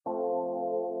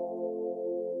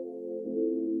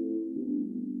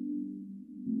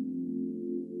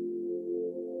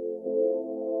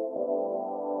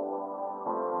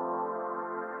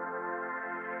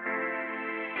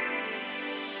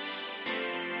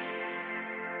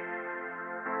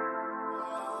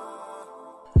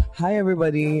Hi,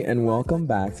 everybody, and welcome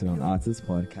back to an artist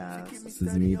podcast. This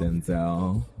is me,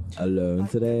 Denzel, alone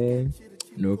today.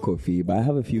 No Kofi, but I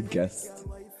have a few guests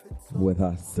with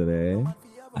us today.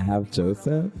 I have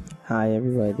Joseph. Hi,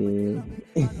 everybody.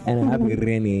 And I have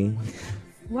Irene.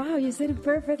 Wow, you said it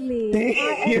perfectly.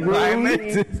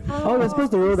 Oh, we're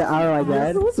supposed to roll the R like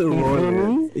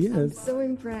that? Yes. I'm so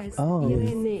impressed. Oh.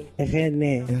 Irene.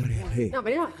 Irene. No,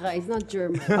 but it's not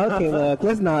German. Okay, look,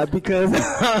 let's not, because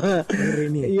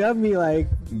you have me like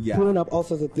pulling up all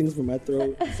sorts of things from my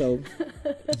throat. So,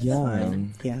 Yeah.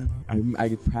 yeah.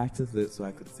 I practiced it so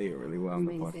I could say it really well on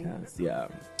the Amazing. podcast. Yeah.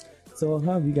 So,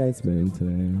 how have you guys been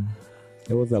today?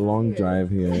 It was a long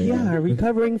drive here. Yeah,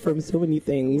 recovering from so many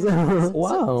things.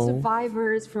 Wow.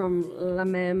 Survivors from La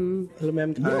Meme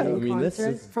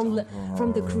concert, from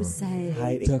the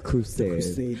Crusade. The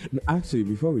Crusade. No, actually,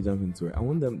 before we jump into it, I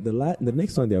want them the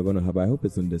next one they are going to have. I hope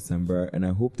it's in December, and I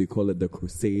hope they call it the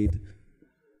Crusade.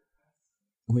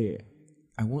 Wait,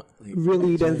 I want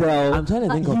Really, Denzel? I'm trying to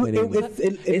think of it.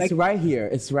 It's like, right here.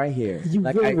 It's right here. You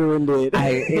really ruined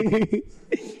it.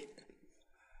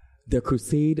 The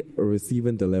Crusade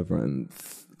receiving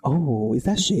deliverance. Oh, is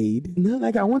that shade? No,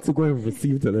 like I want to go and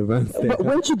receive deliverance. But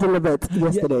weren't you delivered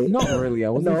yesterday? Not really. I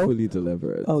wasn't fully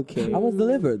delivered. Okay. I was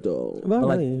delivered though. Well,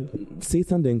 but really?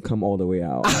 Satan didn't come all the way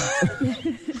out.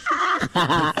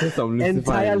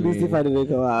 Entire Lucifer didn't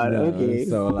go out. Yeah, Okay.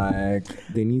 So like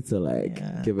they need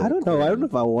to give it. I don't know. I don't know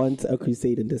if I want a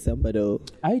crusade in December though.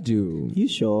 I do. You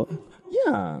sure?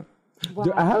 Yeah.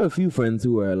 Wow. I have a few friends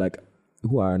who are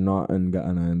not in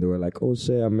Ghana, and they were like, "Oh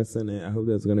shit, I'm missing it. I hope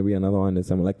there's gonna be another one this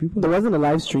summer." Like people. There wasn't a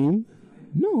live stream.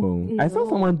 No, I saw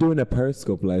someone doing a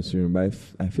Periscope live stream, but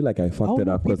I feel like I fucked it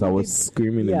up because I was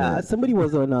screaming. Yeah, in it. somebody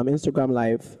was on Instagram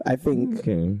Live, I think.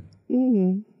 Okay.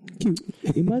 Cute.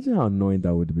 Imagine how annoying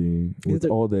that would be with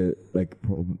all the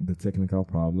the technical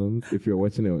problems if you're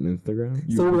watching it on Instagram.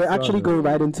 So we're actually going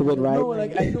right into it, right?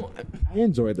 No, I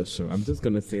enjoyed the show. I'm just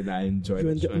gonna say that I enjoyed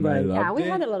the show. And I loved Yeah, we it.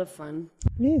 had a lot of fun.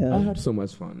 Yeah, I had so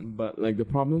much fun, but the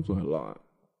problems were a lot.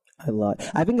 a lot.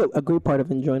 I think a great part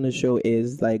of enjoying the show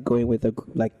is going with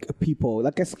people,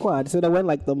 like a squad, so that when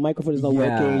the microphone is not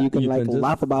working, you can just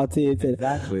laugh about it.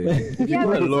 Exactly. Yeah,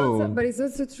 but it's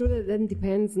also true that then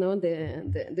depends,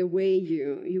 the way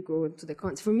you go to the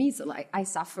concert. For me, so I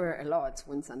suffer a lot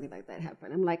when something like that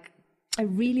happens. I'm like, I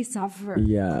really suffer.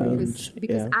 Yeah.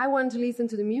 Because I want to listen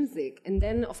to the music, and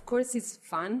then of course it's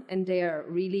fun, and they are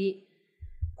really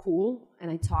cool. And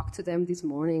I talked to them this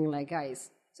morning, guys.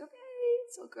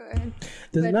 It's so good.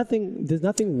 There's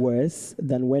nothing worse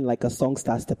than when a song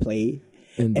starts to play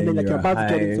and then you're about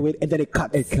to get into it and then it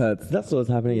cuts. It cuts. That's what was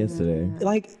happening yesterday.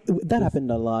 That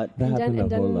happened a lot. That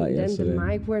happened a whole lot yesterday. Then the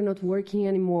mic were not working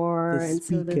anymore. The and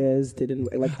speakers didn't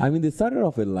I mean, they started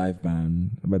off with live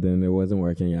band, but then it wasn't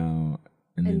working out.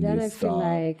 And then I feel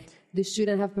like they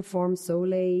shouldn't have performed so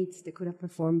late. They could have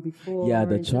performed before. Yeah,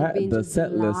 the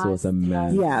set list was a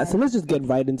mess. Yeah, so let's just get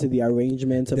right into the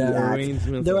arrangement of the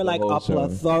act. There were a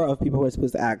plethora of people who were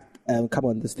supposed to come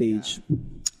on the stage.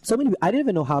 So many. I didn't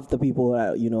even know half the people.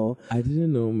 I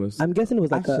didn't know most. I'm guessing it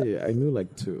was actually I knew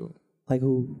two. Like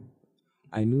who?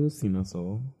 I knew Sina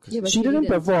Soul. Yeah, she didn't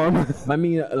perform. I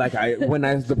mean,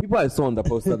 the people I saw on the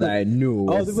poster that I knew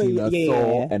was Sina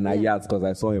Soul and Ayaz, because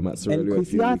I saw him at Surreal. And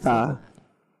Kwesiata.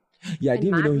 Yeah, I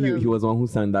didn't even know he was one who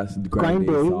sang that Grind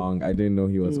Day song. I didn't know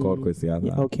he was called Kwesiata.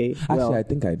 Yeah, okay. Actually, I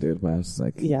think I did, but I was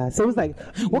like... Yeah, so it was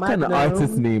what kind of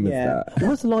artist name is that?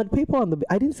 Was Lord Paper on the...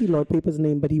 I didn't see Lord Paper's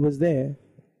name, but he was there.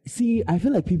 See, I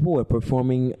feel like people were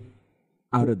performing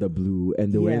out of the blue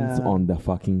and they went on the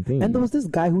fucking thing. And there was this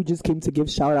guy who just came to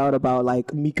give shout out about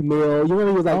Meek Mill. You remember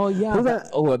he was like, oh yeah,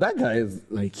 that guy is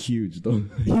huge though.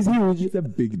 He's huge. He's a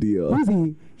big deal. Who is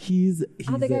he? He's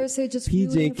the guy who said just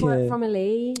PJ Kev from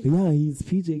LA. Yeah, he's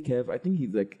PJ Kev. I think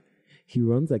he's he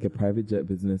runs a private jet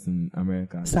business in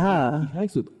America. He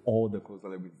hangs with all the cool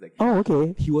celebrities. Oh,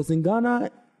 okay. He was in Ghana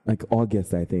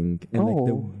August, I think, and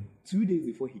the 2 days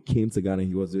before he came to Ghana,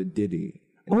 he was with Diddy.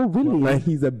 Oh, really?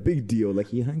 He's a big deal.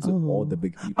 He hangs with all the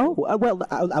big people. Oh,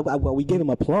 well, we gave him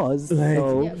applause.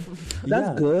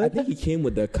 That's good. I think he came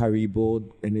with the Caribou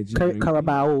energy.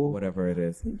 Carabao. Whatever it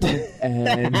is.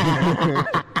 And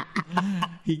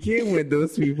he came with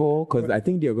those people because I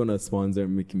think they're going to sponsor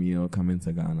Meek Mill coming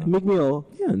to Ghana. Meek Mill?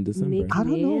 Yeah, in December. I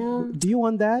don't know. Do you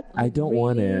want that? I don't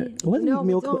want it. Wasn't no, Meek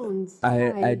Mill? Don't.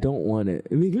 I don't want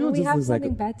it. Meek Mill we just have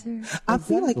something better. I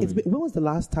feel like it's been, when was the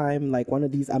last time one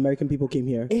of these American people came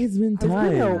here? It's been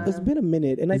time. It's been a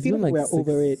minute, and I feel like we're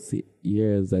over it.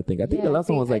 Years, I think. I think the last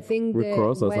one was Rick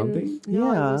Ross or something.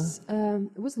 No,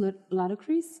 it was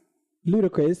Ludacris.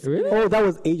 Ludacris. Really? Oh, that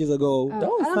was ages ago. Oh, That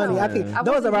was funny. know. I think I that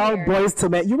was wasn't around here. Boys to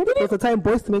Men. You remember there was a time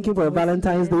Boys to Men came for a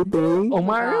Valentine's Day thing?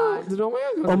 Omarion? Did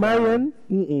Omarion?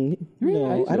 Omarion? No,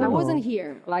 I don't I know. wasn't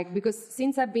here, like, because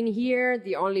since I've been here,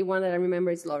 the only one that I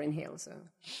remember is Lauryn Hill. So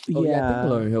Oh, yeah, I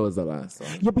think Lauryn Hill was the last one.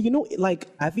 Yeah, but you know, like,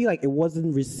 I feel like it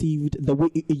wasn't received the way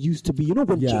it used to be. You know,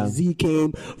 when Yeah. Jay-Z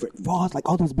came, Rick Ross, like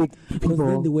all those big Because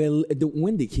people.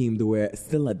 when they came, they were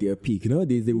still at their peak. You know,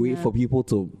 there's a way for people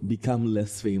to become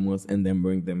less famous and then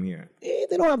bring them here.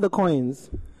 They don't have the coins.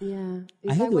 yeah, I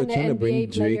it's heard like they were when the trying to bring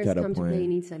NBA Drake players at a come to point. play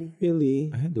in Italy.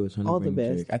 Really. I heard they were trying All to the bring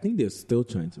best. Drake. I think they're still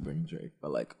trying to bring Drake,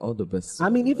 but like all the best. I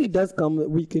mean, if he does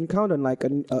come, we can count on like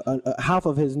a half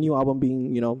of his new album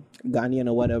being, you know, Ghanaian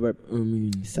or whatever.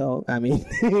 So, I mean.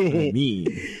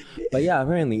 But yeah,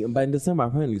 apparently, but in December,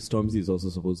 apparently Stormzy is also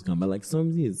supposed to come. But like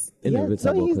Stormzy is Yeah, inevitable.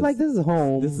 so he's 'cause like, this is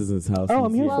home. this is his house. Oh,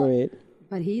 I'm He's here here. for it.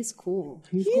 But he's cool.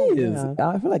 He is. Yeah.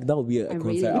 I feel like that would be a concert.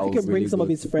 really- I If he was can bring really some of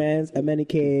good his friends,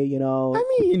 Emenike, you know. I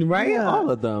mean, right? Yeah. All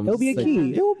of them. It'll be a Like,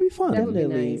 key. It will be fun. That would be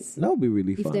Definitely. nice. That would be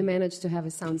really If fun. they manage to have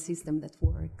a sound system that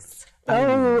works.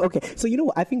 Oh, okay. So you know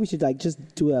what? I think we should like just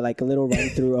do a little run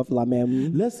through of La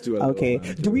Meme. Let's do a Okay. little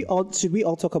run Do we all should we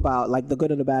all talk about like the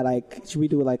good and the bad? Like, should we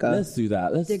do like a? Let's do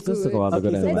that. Let's The talk good. about the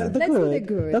Okay, good so and let's bad. the Let's do good. the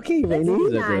good. Okay, Let's Rainy.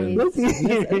 be nice.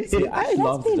 Let's see. See, I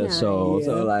love be the nice. show. Yeah.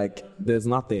 So like, there's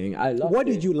nothing. I love. What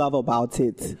did you love about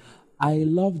it? I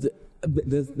loved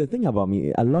the thing about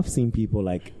me. I love seeing people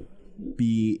like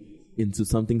be into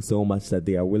something so much that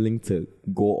they are willing to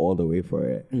go all the way for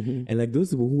it. And like those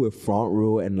people who were front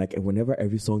row and like whenever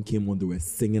every song came on, they were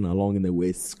singing along and they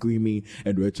were screaming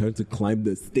and they were trying to climb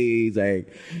the stage.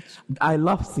 Like I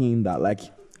love seeing that. Like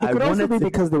It could also be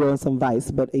because they were on some Vice,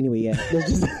 but anyway, yeah.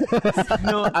 Let's just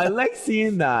no, I like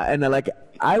seeing that, and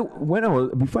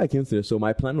before I came to the show,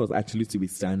 my plan was actually to be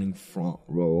standing front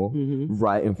row,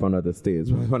 right in front of the stage.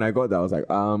 When I got there, I was like,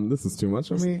 this is too much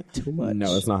for me. Too much.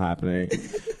 No, it's not happening.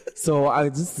 So I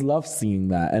just love seeing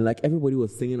that, and like everybody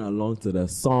was singing along to the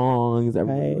songs. It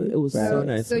was so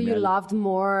nice. So for me. you loved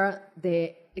more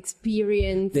the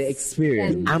experience,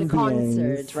 experience. than the Ambience.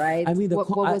 concert, right? I mean, what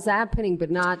was happening, but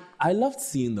not. I loved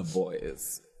seeing the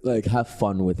boys like have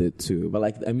fun with it too. But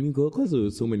like, I mean, because there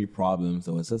were so many problems,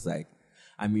 so it's just like,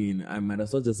 I mean, I might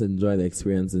as well just enjoy the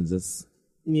experience and just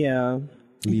yeah.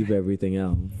 leave everything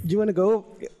else. Do you want to go?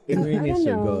 Irene I don't should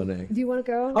know. go next. Do you want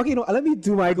to go? Okay, no, let me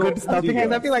do my good stuff do because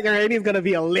yours. I feel like Irene is gonna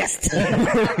be a list.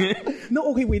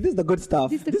 No, okay, wait, this is the good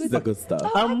stuff. This This is the good stuff.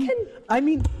 Oh, I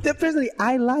mean, personally,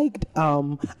 I liked.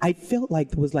 I felt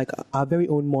like there was like a very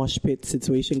own mosh pit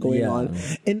situation going Yeah. on,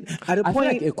 and at a I feel point,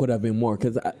 like it could have been more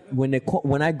because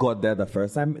when I got there the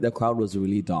first time, the crowd was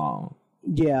really down.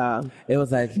 yeah, It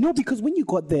was like, no, because when you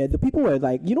got there, the people were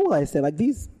like, you know what I said, like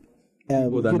these.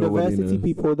 People that nobody University knows.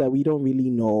 people that we don't really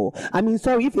know. I mean,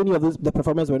 sorry if any of the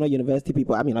performers were not university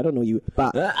people. I mean, I don't know you,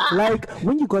 but like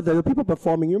when you got there, the people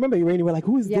performing. You remember Irene? You were like,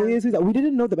 "Who is Yeah. this? Who's that?" We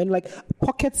didn't know them, and like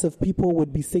pockets of people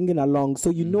would be singing along, so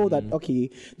you know that okay,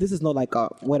 this is not like a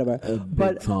whatever.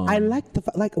 But song. I liked the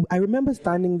like I remember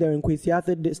standing there in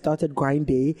Kwesi started Grind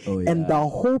Day, and the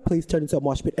whole place turned into a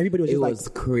mosh pit. Everybody was it just was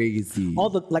like crazy. all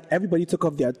the like everybody took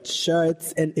off their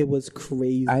shirts, and it was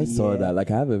crazy. I saw yeah. that. Like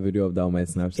I have a video of that on my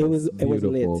Snapchat. It was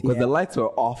beautiful lit, because yeah. the lights were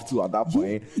off too at that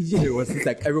point. Yeah. So it was just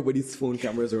like everybody's phone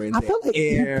cameras were in I the felt like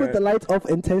air. you put the lights off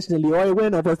intentionally, or it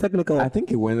went off as technical. I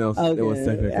think it went off. It was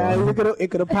technical.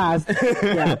 It could have passed.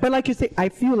 Yeah, but like you say, I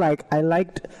feel like I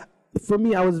liked. For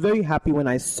me, I was very happy when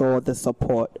I saw the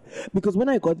support because when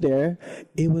I got there,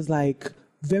 it was like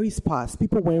very sparse.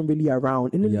 People weren't really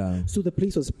around, and then so the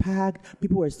place was packed.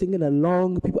 People were singing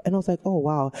along. And I was like, oh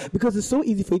wow, because it's so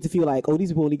easy for you to feel like, oh, these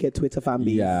people only get Twitter fan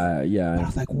base. Yeah. But I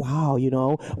was like, wow,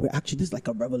 we're actually this is like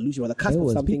a revolution. We're the cusp It of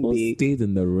was something people big. stayed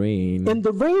in the rain. In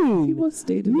the rain. People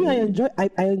stayed in Me, the I rain.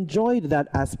 I enjoyed that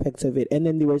aspect of it. And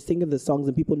then they were singing the songs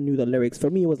and people knew the lyrics. For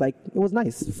me, it was like, it was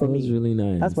nice for me. It was really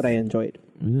nice. That's what I enjoyed.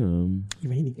 Yeah.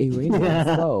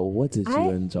 Irene, so what did you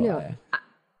enjoy? No,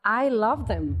 I love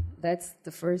them. That's the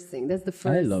first thing. That's the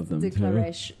first love them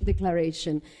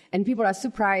declaration. And people are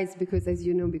surprised because, as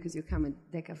you know, because you come at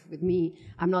Decaf with me,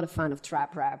 I'm not a fan of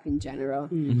trap rap in general.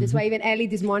 That's why even Ellie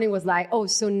this morning was like, oh,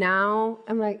 so now?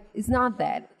 I'm like, it's not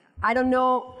that. I don't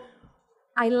know.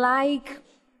 I like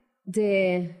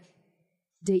the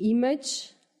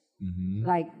image.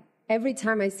 Like, every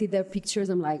time I see their pictures,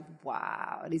 I'm like,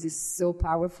 wow, this is so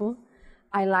powerful.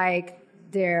 I like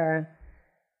their...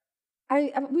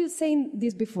 we were saying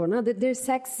this before, no? That they're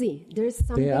sexy. There's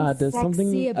something There's sexy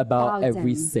something about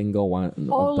every them. single one.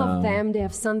 All of them, they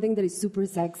have something that is super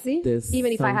sexy. There's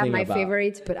Even if I have something my about-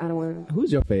 favorites, but I don't want to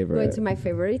Who's your go favorite? into my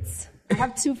favorites. I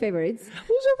have two favorites.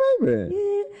 Who's your favorite?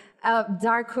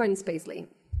 Darko and Spacely.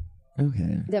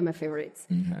 Okay. They're my favorites.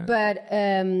 Okay. But,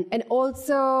 and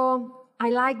also, I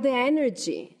like the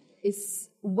energy. It's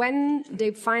when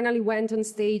they finally went on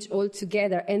stage all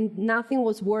together and nothing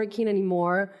was working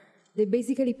anymore, they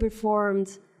basically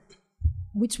performed,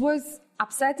 which was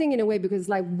upsetting in a way because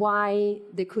like why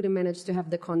they couldn't manage to have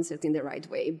the concert in the right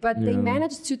way. But they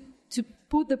managed to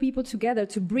put the people together,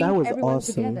 to bring everyone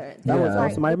awesome. together. That was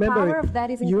awesome. I remember, the power of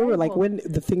that is you remember like when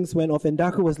the things went off and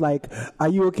Daku was like, are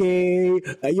you okay?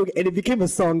 Are you okay? And it became a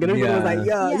song and everybody was like,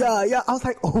 yeah. I was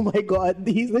like, oh my God,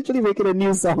 he's literally making a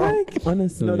new song. Like,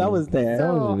 honestly. No, that was there.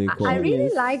 That was really cool. I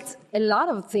really liked a lot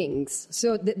of things.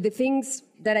 So the things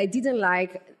that I didn't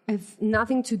like have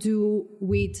nothing to do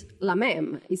with La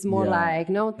Meme. It's more like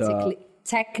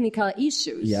technical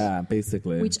issues. Yeah,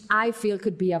 basically. Which I feel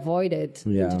could be avoided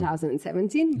in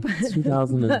 2017. But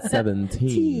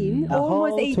 2017.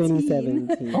 Almost 18.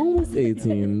 2017. Almost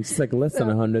 18. It's like less than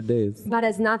 100 days. But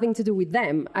has nothing to do with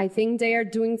them. I think they are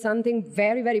doing something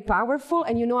very, very powerful.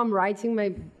 And I'm writing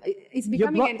my... It's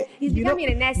becoming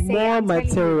an essay. More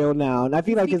material now. And I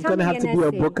feel like it's going to have to be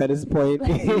a book at this point.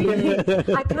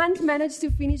 I can't manage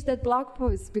to finish that blog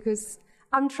post because...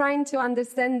 I'm trying to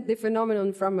understand the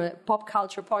phenomenon from a pop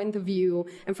culture point of view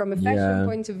and from a fashion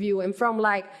point of view and from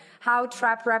like how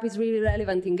trap rap is really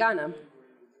relevant in Ghana.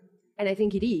 And I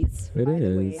think it is. It is.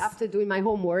 The way, after doing my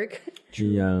homework,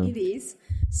 it is.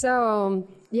 So,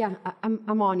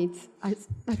 I'm on it. I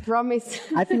promise.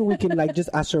 I think we can like just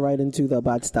usher right into the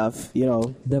bad stuff,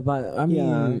 The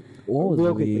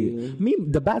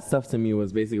bad stuff to me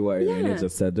was basically what Irene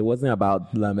just said. It wasn't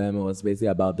about La Meme, it was basically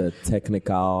about the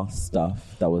technical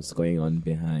stuff that was going on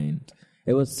behind.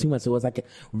 It was too much. It was like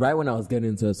right when I was getting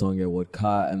into a song, it would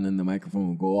cut and then the microphone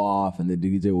would go off and the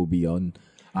DJ would be on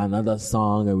another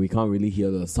song and we can't really hear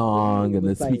the song and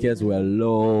the speakers were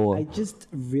low. I just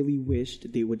really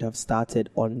wished they would have started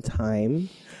on time.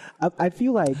 I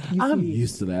feel like I'm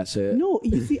used to that shit. No,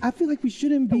 you see, I feel like we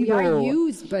shouldn't be. We are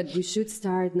used, but we should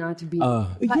start now to be.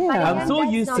 I'm so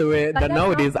used to it that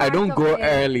nowadays I don't go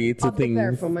early to things.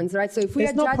 Performance, right? So if we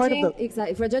are judging,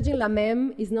 if we're judging La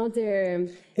Meme, it's not there.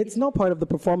 It's not part of the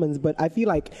performance, but I feel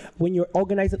like when you're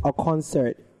organizing a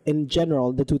concert. In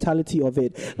general, the totality of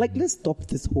it, like let's stop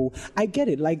this whole. I get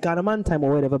it, like Ghanaman time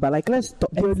or whatever, but like let's stop.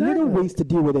 There are little ways to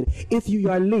deal with it. If you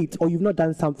are late or you've not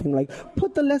done something, like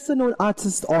put the lesser known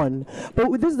artist on.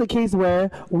 But this is the case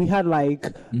where we had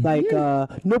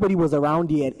nobody was around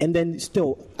yet, and then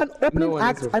still an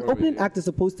opening act is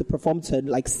supposed to perform to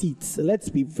like seats. Let's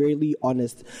be really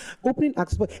honest. Opening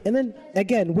act, and then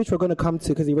again, which we're going to come to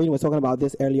because Irene was talking about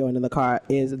this earlier on in the car,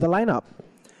 is the lineup.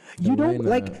 You don't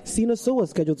like Sina So was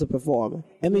scheduled to perform,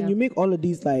 and then you make all of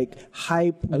these like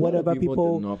hype whatever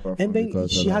people, and then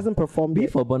she hasn't performed.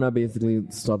 Before Bonner basically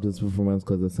stopped his performance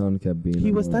because the sound kept being.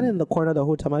 He was standing in the corner the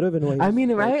whole time. I don't even know. I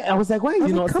mean, right? I was like, why are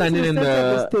you not standing in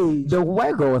the stage? The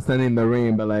white girl was standing in the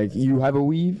rain, but like you have a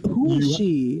weave. Who is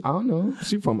she? I don't know.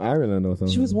 She from Ireland or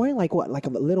something. She was wearing like a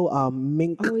little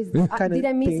mink kind of thing. Did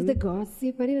I miss the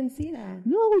gossip? I didn't see that.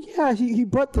 No, yeah, he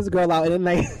brought this girl out and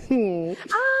then like.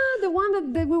 The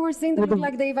one that we were saying that looked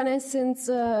like the Evanescence.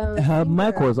 Her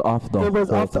mic was off though. It was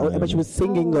off, but she was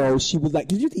singing though. She was like,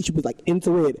 she was like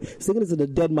into it, singing into the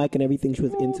dead mic and everything. She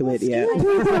was into it. Yeah.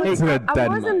 I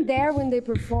wasn't there when they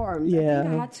performed. Yeah. I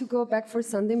think I had to go back for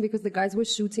something because the guys were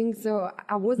shooting, so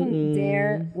I wasn't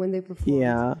there when they performed.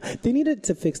 Yeah, they needed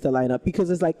to fix the lineup because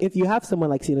it's like if you have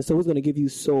someone like Sina, so who's going to give you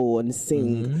soul and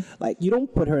sing, like you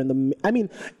don't put her in the. I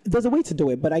mean, there's a way to do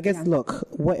it, but I guess look,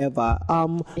 whatever.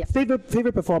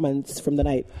 Favorite performance from the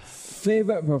night.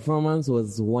 Favorite performance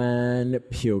was when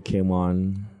Pio came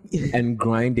on and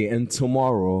Grinding and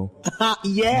Tomorrow.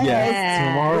 Yes,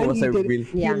 Tomorrow was he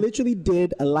literally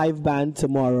did a live band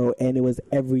Tomorrow and it was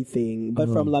everything. But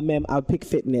from La Meme, I'll pick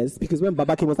Fitness because when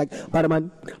Babaki was like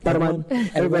Badaman,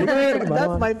 everybody.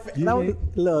 That's my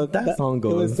that song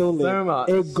goes. It was so lit.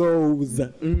 It goes.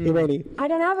 You ready? I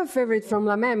don't have a favorite from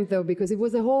La Meme though because it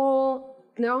was a whole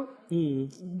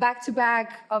back to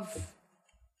back of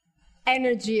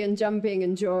energy and jumping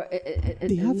and joy.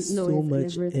 They have so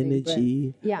much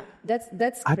energy. Yeah, that's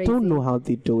crazy. I don't know how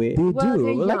they do it.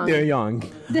 They're young.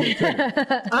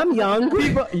 I'm young.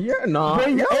 People, you're not. They're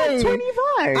young. You're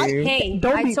 25.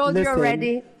 I told you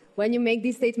already. When you make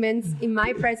these statements in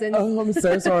my presence. Oh, I'm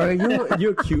so sorry.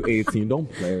 You're cute 18. Don't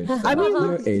play with it. I mean,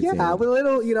 you're 18. Yeah, with a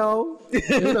little,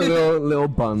 little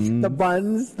buns. The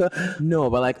buns. No,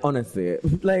 but like, honestly,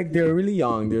 like, they're really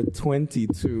young. They're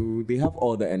 22. They have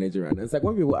all the energy around. It's like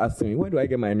when people ask me, where do I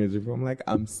get my energy from? I'm like,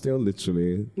 I'm still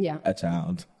literally a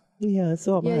child. Yeah,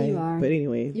 so am I. You are. But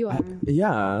anyway. You are.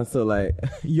 Yeah, so like,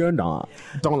 you're not.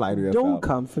 Don't lie to yourself. Don't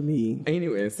come for me.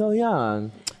 Anyway, so yeah.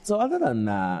 So other than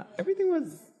that, everything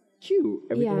was cute.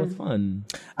 Everything was fun.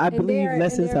 I believe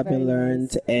lessons they're have been very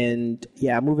learned, and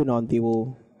moving on, they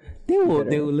will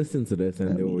listen to this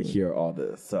and they will hear all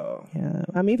this. So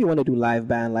I mean, if you want to do live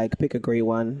band, like pick a great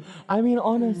one. I mean,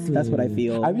 honestly, That's what I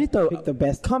feel. I really thought pick the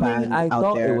best band I out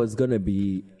thought there. it was gonna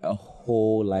be a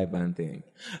whole live band thing.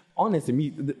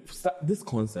 Honestly, this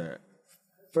concert.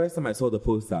 First time I saw the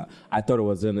poster, I thought it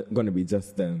was going to be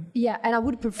just them. Yeah, and I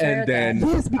would prefer And then that.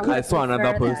 Yes, because I saw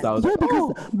another poster. I was like,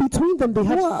 because between them they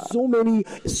have so many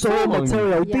solo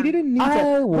material. Yeah. They didn't need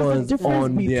I to. was difference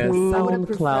on their between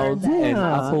SoundCloud that. and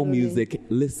Yeah. Apple Music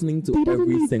listening to They didn't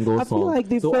every need- single I feel song. like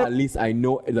they So felt- at least I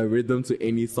know the rhythm to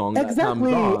any song Exactly.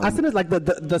 that comes on. As soon as like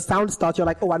the sound starts, you're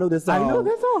like, oh, I know this song. I know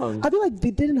this song. I feel like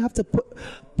they didn't have to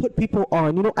put people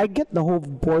on. You know, I get the whole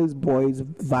boys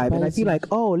vibe, and I feel like,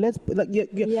 oh, let's like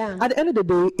Yeah. At the end of the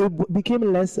day, it became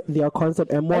less their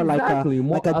concept and more Exactly,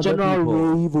 more like a other general people.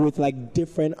 rave with like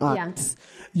different acts.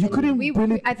 You And couldn't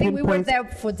really. I think we were pinpoint- there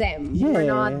for them. Yeah, We were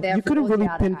not there you for couldn't all really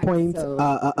the other acts, pinpoint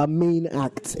so. a main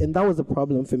act, and that was a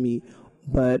problem for me.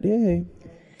 But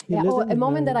Yeah, a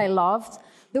moment that I loved.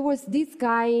 There was this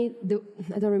guy,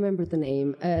 I don't remember the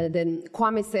name. Then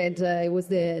Kwame said it was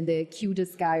the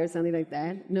cutest guy or something like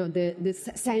that. No, the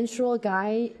sensual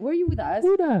guy. Were you with us?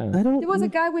 I don't. There was a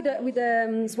guy with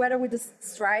a sweater with the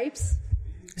stripes.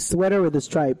 Sweater with the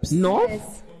stripes. No?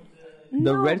 Yes.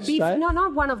 The red stripe? No,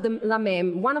 not one of them. La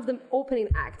Meme. One of the opening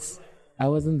acts. I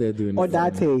wasn't there doing Or it.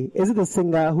 Date. Is it the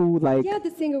singer who like? Yeah,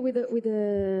 the singer with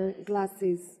the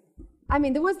glasses. I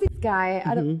mean, there was this guy.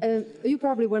 I don't. You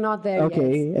probably were not there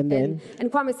Okay, yet. and then? and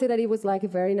Kwame said that he was like a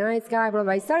very nice guy. Blah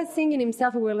blah. He started singing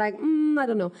himself, and we were like, I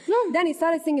don't know. Then he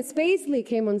started singing. Spacely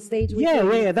came on stage. With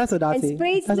him. Yeah, that's what And Date.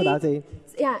 Spacely, That's what Date.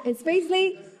 yeah, and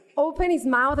Spacely opened his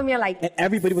mouth, and we are like, And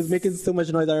everybody was making so much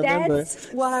noise. I remember.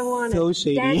 that's what I wanted. So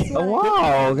shady. That's what I-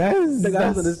 Wow, guys. The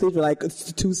guys on the stage were like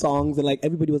two songs, and like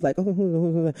everybody was like,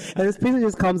 and this person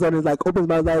just comes on and is like opens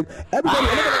mouth like everybody.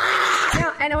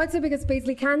 Yeah, and also because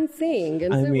Paisley can sing,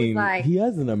 and so I it was mean, like, he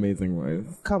has an amazing voice.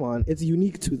 Come on, it's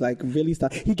unique to like really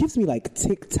start. He gives me like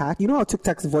Tic Tac. You know how Tic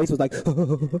Tac's voice was like.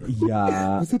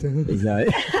 Yeah. Yeah.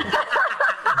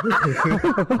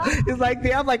 It's like they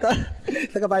have like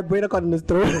a vibrator cord in his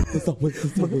throat.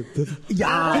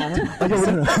 Yeah.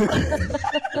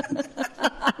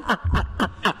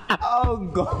 Oh,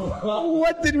 God.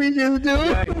 What did we just do?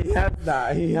 Yeah, he has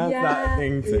that. He has Yeah. that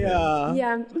thing to him. Yeah.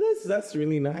 yeah, But that's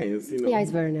really nice, you know. yeah,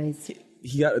 it's very nice.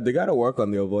 They gotta work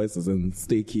on their voices and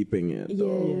stay keeping it.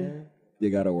 Though. Yeah. They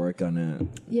gotta work on it.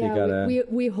 Yeah, they gotta,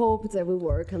 we hope that we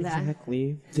work on that.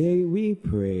 Exactly. we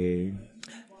pray.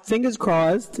 Fingers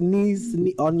crossed,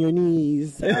 on your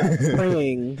knees,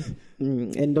 praying,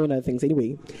 and doing other things.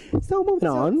 Anyway, so moving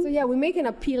on. So yeah, we make an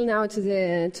appeal now to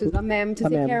the mem to The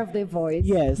take mem. care of their voice.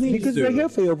 Yes, Please because do. we're here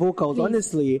for your vocals. Please.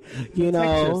 Honestly, you Protect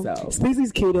know, yourself.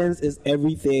 Spacey's cadence is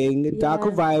everything.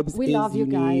 Darko vibes. We is love you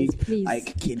unique. guys. Please.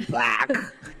 Like Kid Black.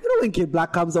 You know when Kid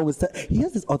Black comes on with he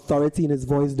has this authority in his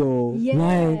voice though. Yeah.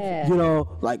 Like, you know,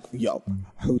 like yo,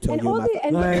 who told And you all about the,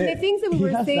 and the things that we he were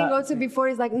has saying that- also before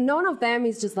is like none of them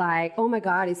is just like, oh my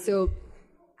god, he's so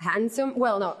handsome.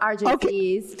 Well, no, RJ Okay.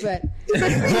 is, but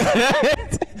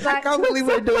I can't believe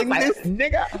we're doing this,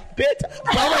 nigga, bitch.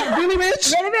 Really,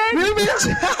 bitch? Really, bitch? Really,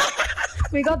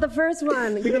 bitch? we got the first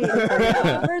one.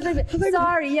 Great.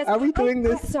 Sorry, yes. Are we doing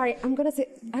this? Sorry, I'm gonna say.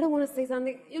 I don't want to say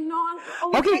something. You know, I'm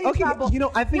always Okay, in okay, trouble. you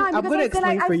know, I think I'm because gonna I feel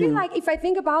explain like, for I feel you. like if I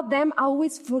think about them, I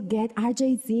always forget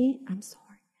RJZ. I'm sorry.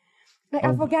 Like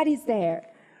I forget he's there.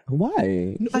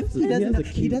 Why?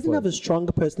 He doesn't have a strong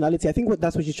personality. I think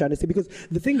that's what she's trying to say. Because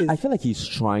the thing is, I feel like he's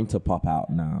trying to pop out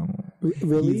now.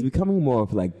 Really? He's becoming more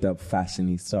of like the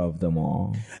fashionista of them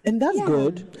all. and that's Yeah.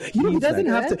 good. You know, he He's doesn't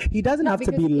like- have to. He doesn't No, have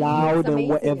to be because he loud looks and amazing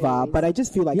whatever. anyways. But I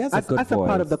just feel like He has a as good a part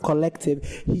voice. of the collective,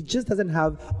 he just doesn't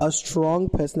have a strong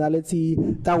personality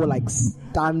that will like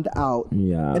stand out.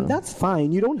 Yeah. and that's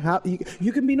fine. You don't have.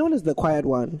 You can be known as the quiet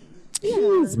one.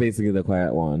 He's basically the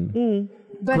quiet one.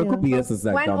 But Coco BS is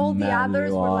like when the all the manly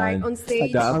others were like one. on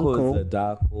stage, Uncle. Darko is the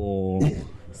Darko.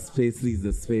 Space Lead's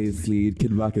the Space Lead.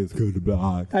 Kid Black is Kid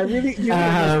Black. I really. You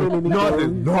know, North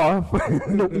is North.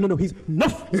 no. He's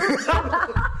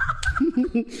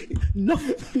no.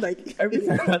 Like Every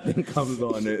time that thing comes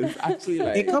on, it's actually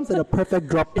like it comes at a perfect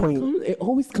drop point. It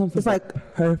always comes. It's at like- the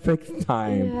perfect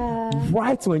time, Yeah.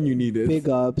 right when you need it. Big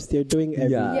ups. They're doing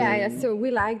everything. yeah. So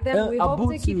we like them. We hope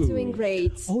they keep Abutu. doing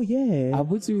great. Oh yeah.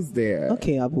 Abutu's there.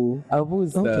 Okay,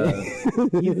 Abu's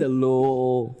he's a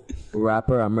low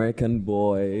rapper, American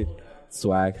boy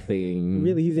swag thing.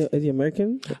 Really, is he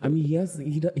American? I mean,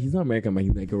 he's not American, but he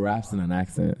like raps in an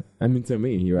accent. I mean, to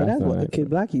me, he But raps that's in an what accent. Kid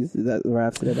Blackies that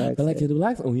raps in an accent. But like Kid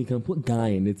Black's, he can put guy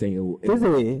in it saying, Is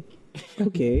it?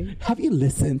 Okay. have you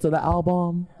listened to the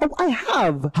album? Oh, I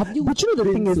have. Have you But you know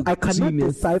the thing been is, to I cannot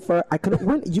Genius? decipher. I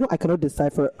cannot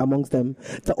decipher amongst them.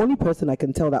 The only person I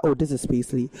can tell that this is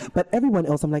Spacely, but everyone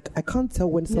else, I'm like, I can't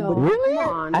tell when somebody. Really? Come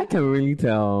on. I can really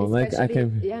tell. Like I Especially,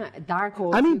 can. Yeah,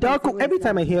 Darko. I mean, You can Darko. see Every what's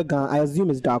time I hear Gun, I assume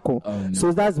it's Darko. no.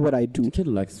 So that's what I do. Kid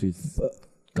likes Sweet's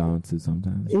gone to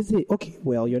sometimes. Is it okay?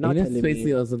 Well, you're not And telling Spacey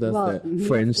me. also does Well, the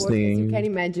French of course, as you can thing.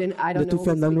 imagine, I don't The know. two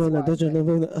friends,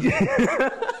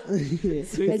 As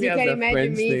you can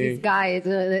imagine, me, this guy,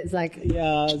 it's like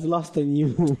yeah, it's lost on you.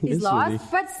 he's It's lost. really-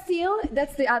 But still,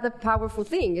 that's the other powerful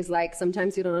thing. Is like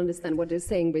sometimes you don't understand what they're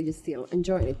saying, but you still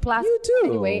enjoying it. Plus, You too.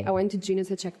 anyway, I went to Genius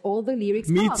to check all the lyrics.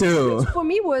 Me too. Which for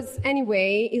me was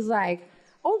anyway is like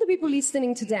all the people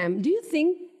listening to them. Do you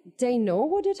think they know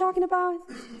what they're talking about?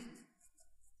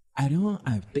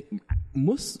 I think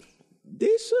most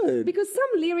they should. Because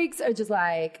some lyrics are just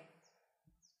like,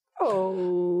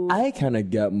 oh. I kind of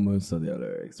get most of their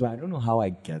lyrics, but I don't know how I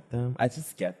get them. I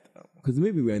just get them because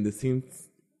maybe we're in the same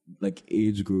like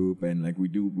age group and like we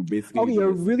basically. Okay,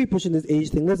 you're really pushing this age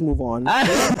thing. Let's move on.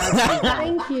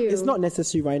 Thank you. It's not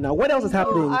necessary right now. What else is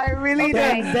happening? really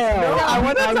Okay. I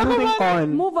want to moving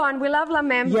on. Move on. We love La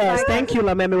Mem. Yes, thank you,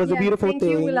 La Mem. It was a Yeah, beautiful thank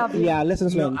thing. you. We love you. Yeah,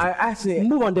 lessons learned. I actually.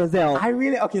 Move on, Denzel. I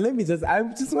really okay. I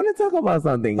just want to talk about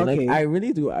something. Okay. Like I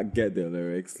really do. I get the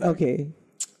lyrics. Like, Okay.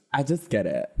 I just get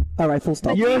it. All right, full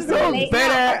stop. You're so Relate.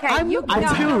 better. No, okay,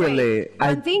 I do wait. relate.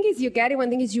 One thing is you get it. One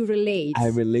thing is you relate. I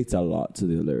relate a lot to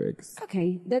the lyrics.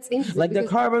 Okay, that's interesting. Like the because-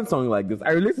 Carbon song, like this.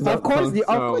 I relate to that Of course, song so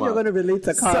you're much. going to relate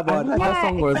to So, I Carbon. know that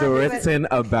song was exactly, but- written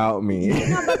about me.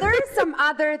 No, but there is some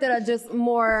other that are just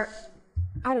more.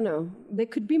 I don't know. They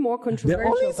could be more The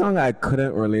controversial. only song I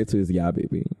couldn't relate to is Yeah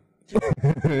Baby.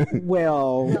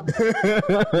 Well,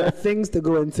 there are things to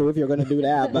go into if you're going to do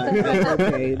that, but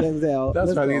okay, Denzel. That's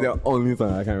let's probably go. the only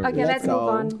song I can relate Okay, let's Let's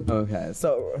move go. on. Okay,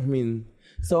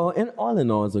 so in all, it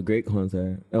was a great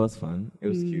concert. It was fun. It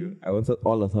was cute. I wanted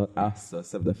all of us to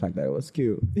accept the fact that it was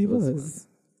cute. It was.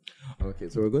 fun. Okay,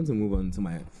 so we're going to move on to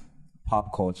my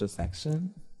pop culture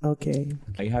section. Okay.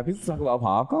 Are you happy to talk about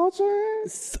pop culture?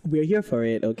 We're here for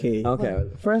it, okay. Okay,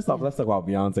 first off, let's talk about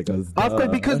Beyonce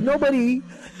Because nobody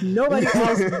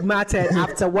else mattered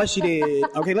after what she did.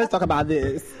 Okay, let's talk about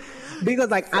this.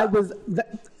 Because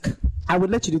I would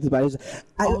let you do this, but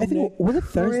I think was it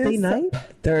Thursday night?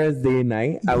 Thursday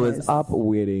night, I was Yes. up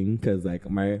waiting because like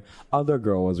my other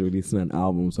girl was releasing an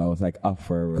album, so I was like up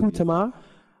for a release. Kutama.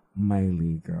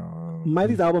 Miley girl.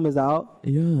 Miley's album is out.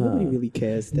 Yeah. Nobody really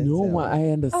cares. No Denzel. one, I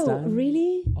understand. Oh,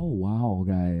 really? Oh wow,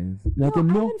 guys! No,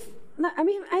 Like I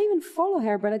mean, I even follow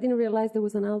her, but I didn't realize there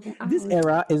was an album out. This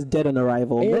era is dead on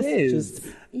arrival. It Let's is.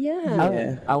 just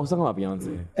Yeah. I was talking about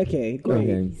Beyonce. okay, great.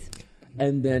 Okay.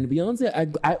 And then Beyonce,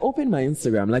 I opened my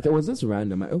Instagram. Like it was just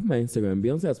random. I opened my Instagram.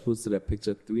 Beyonce has posted a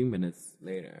picture 3 minutes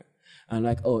later. I'm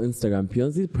like, oh, Instagram.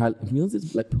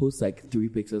 Beyonce's like posts like 3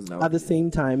 pictures now. At the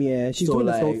same time, yeah, she's doing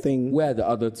this whole thing. Where are the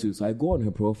other 2? So I go on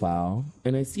her profile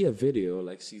and I see a video.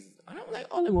 Like I'm like,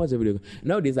 oh, let me watch a video.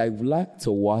 Nowadays, I like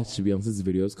to watch Beyonce's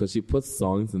videos because she puts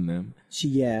songs in them.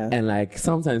 And like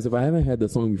sometimes if I haven't heard the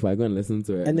song before, I go and listen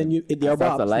to it. and then you're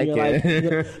start to like it.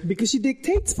 yeah, because she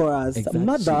dictates for us. Exactly.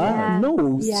 Mother Yeah.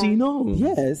 knows. Yeah. She knows.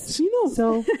 Yes, She knows.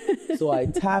 So So I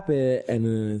tap it, and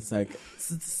then it's like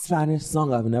it's a Spanish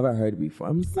song I've never heard before.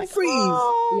 I'm just like, freeze.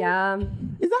 "Oh, Yeah.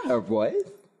 is that her voice?"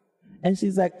 And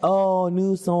she's like, "Oh,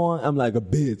 new song." I'm like, "A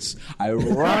bitch." I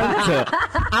run to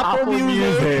Apple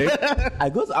Music. I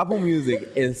go to Apple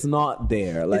Music. It's not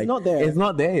there. Like, not there. It's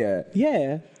not there yet.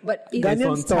 Yeah, But It's Ghanaian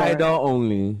on Store. Tidal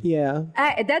only. yeah.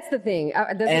 that's the thing.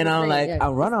 And I'm like, I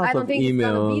run out I don't of think it's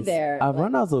gonna emails. be there. I've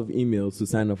run out of emails to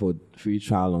sign up for free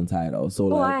trial on Tidal. So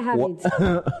like, I haven't.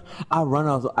 I run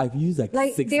out. I've used like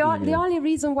Like 6 the emails. only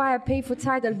reason why I pay for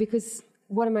Tidal because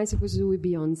what am I supposed to do with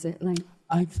Beyonce? Like,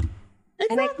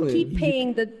 and I Exactly. keep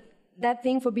paying that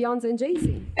thing for Beyonce and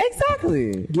Jay-Z.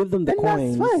 Exactly. Give them the And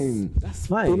coins. That's fine. That's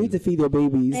fine. They need to feed their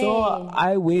babies. Hey. So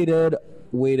I waited,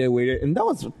 and that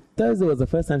was Thursday was the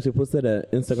first time she posted an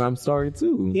Instagram story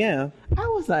too. Yeah. I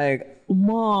was like,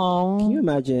 Mom. Can you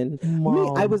imagine? Mom.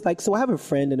 Me, I was like, so I have a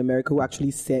friend in America who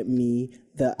actually sent me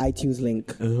the iTunes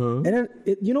link. And then,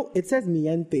 it says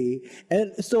Miente.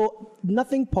 And so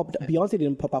nothing popped. Beyonce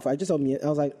didn't pop up. I just saw Miente. I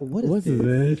was like, what is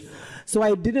this? So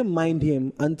I didn't mind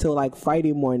him until like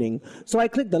Friday morning. So I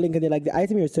clicked the link and they're like, the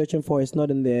item you're searching for is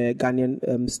not in the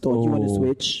Ghanaian store. Do you want to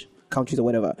switch? countries or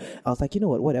whatever. I was like, you know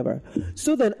what, whatever.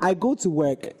 So then I go to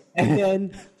work and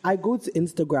then I go to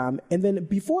Instagram and then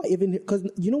before even, because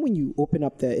you know when you open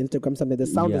up the Instagram something, the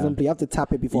sound doesn't play, you have to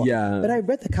tap it before. Yeah. But I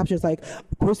read the captions like,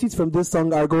 proceeds from this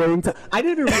song are going to, I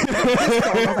didn't even read this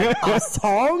song. I was like, a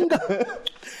song?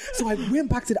 So I went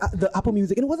back to the Apple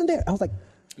Music and it wasn't there. I was like,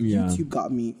 YouTube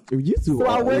got me. YouTube. So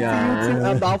I went to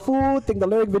YouTube and the full thing, the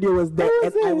lyric video was there.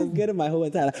 And I was getting my whole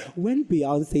entire life. When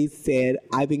Beyonce said,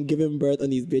 I've been giving birth on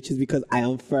these bitches because I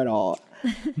am fertile.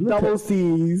 Double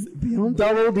C's, Beyonce.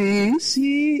 Double D.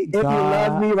 If you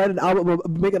love me, write an album,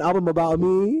 make an album about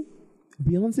me.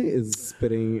 Beyonce is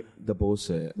spitting the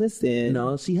bullshit. Listen.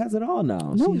 No, she has it all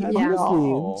now. No, she has it honestly.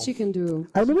 all. She can do.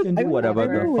 I remember whatever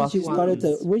the when fuck she she started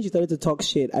wants. when she started to talk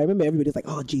shit. I remember everybody's like,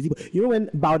 "Oh, Jay-Z." You know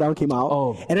when Bow Down came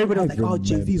out, and everybody was like, "Oh,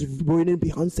 Jay-Z's ruining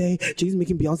Beyonce. Jay-Z's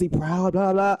making Beyonce proud."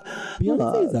 Blah blah.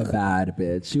 Beyonce's a bad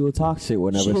bitch. She will talk shit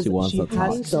whenever she wants to She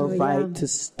talk. has the right to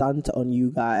stunt on you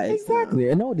guys. Exactly.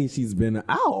 And nowadays she's been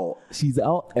out. She's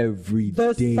out every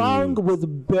day. The song was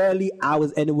barely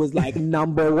hours and it was like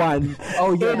number one.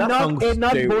 Oh yeah, that song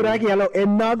Enough stayed. Bodak Yellow,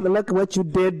 enough look what you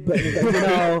did, but you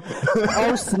know,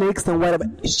 all snakes and whatever.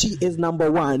 She is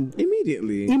number one.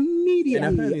 Immediately. And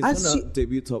apparently it's gonna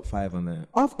debut top 5 on that.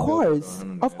 Of course.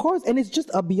 And it's just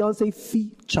a Beyonce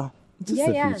feature. Just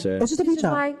a feature. It's just a feature.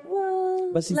 Like, well,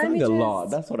 But she sang a lot.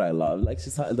 That's what I love. Like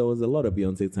there was a lot of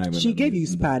Beyonce time. She gave you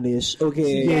Spanish,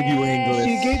 okay? She gave you English.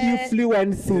 She gave you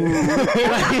fluency.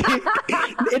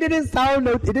 It didn't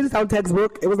sound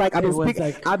textbook. It was like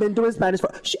I've been doing Spanish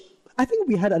for. I think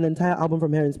we had an entire album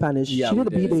from her in Spanish. Yeah, she did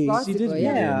a B-Day. She did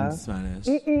in Spanish.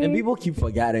 And people keep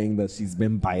forgetting that she's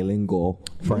been bilingual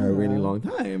for a really long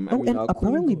time. I mean, and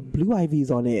apparently Blue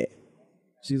Ivy's on it.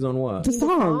 She's on what? The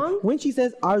song. When she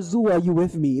says, Arzu, are you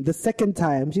with me? The second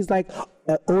time, she's like,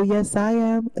 oh, yes, I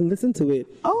am. And listen to it.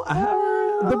 Oh, I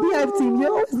have. The Beehive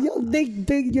team, they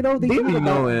they've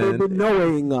been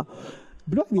knowing.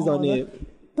 Blue Ivy's on it.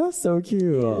 That's so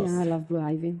cute. Yeah, I love Blue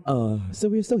Ivy. So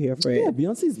we're still here for it. Yeah,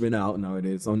 Beyonce's been out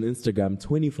nowadays on Instagram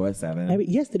 24/7.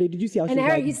 Yesterday, did you see how she And her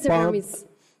like Instagram is...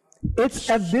 It's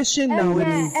a vision now.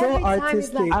 It's so every time artistic.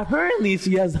 it's like- Apparently,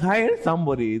 she has hired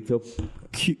somebody to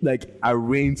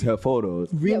arrange her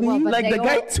photos. Really? Yeah, well, but the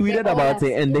guy tweeted about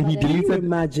it and then he Can you deleted.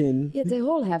 imagine? Yeah, they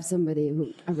all have somebody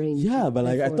who arranged. Yeah, but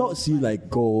the I thought photos. she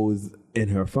goes in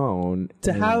her phone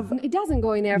To have It doesn't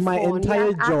go in her my phone. entire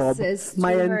You have job, access to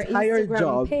my her entire Instagram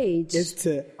job page. is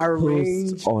to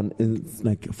arrange. post on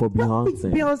for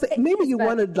Beyonce. Beyonce, maybe you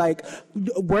want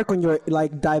to work on your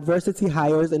diversity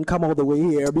hires and come all the way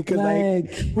here because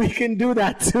we can do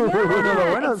that too.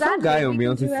 Yeah, Some guy on We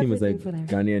can Beyonce's do team is like everything for them.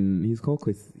 Ghanaian. He's called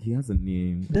Chris. He has a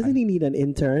name. Doesn't he need an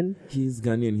intern? He's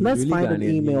Ghanaian. He's Let's really find an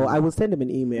Ghanaian. email. I will send him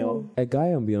an email. A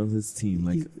guy on Beyonce's team,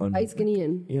 It's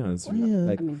Ghanaian. yeah, it's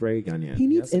very Ghanaian. He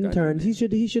needs has a Ghanaian interns. name.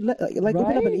 He should open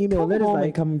up an email. Come Let us home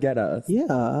and come get us.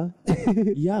 yeah.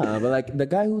 Yeah, but the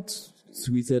guy who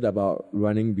tweeted about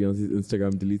running Beyonce's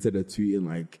Instagram deleted a tweet in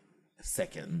a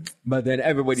second. But then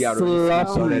everybody out of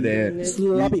it.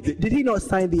 Sloppy. Did he not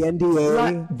sign the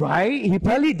NDA? Right? He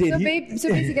probably did. So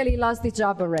basically, he lost his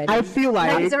job already. I feel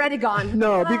like Now he's already gone.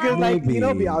 No, because Maybe.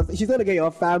 Beyonce, she's gonna get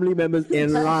your family members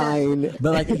in line.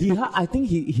 But I think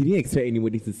he didn't expect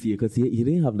anybody to see it because he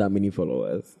didn't have that many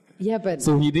followers. Yeah, but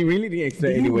So he really didn't expect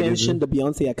Did he anybody mention the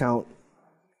Beyonce account?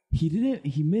 He didn't.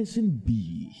 He mentioned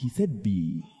B. He said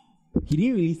B. He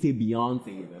didn't really say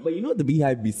Beyonce, but you know the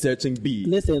Beehive be searching B.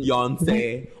 Listen,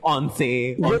 Beyonce, on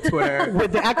Twitter.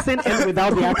 With the accent and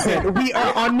without the accent, we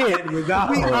are on it. We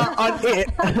are on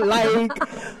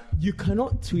it. You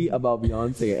cannot tweet about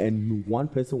Beyonce and one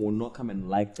person will not come and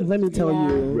like the Let me tell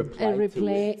you.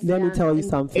 replay. Let me tell you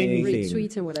something. And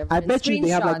retweet and whatever. I and bet you they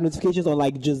have screenshot. notifications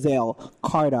on Giselle,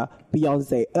 Carter,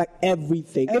 Beyonce,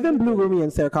 everything. Even Blue Rumi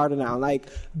and Sarah Carter now.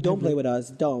 Don't play with us.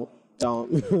 Don't.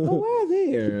 But where are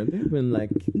they? They've been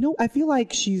No, I feel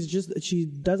like she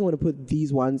doesn't want to put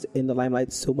these ones in the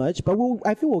limelight so much, but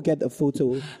I feel we'll get the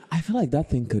photo. I feel like that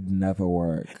thing could never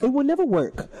work. It will never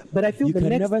work, but I feel You the can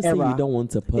next never say era, you don't want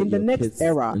to put in the your next kids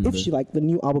era, in if the- she the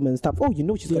new album and stuff. Oh,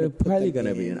 she's They're gonna put probably them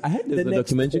gonna be in. I heard The there's a next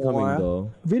documentary coming four.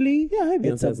 though. Really? Yeah, I heard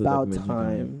It's Beyonce has a about documentary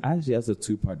time. coming. Actually, has a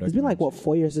 2-part documentary. It's been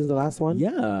 4 years since the last one?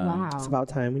 Yeah. Wow. It's about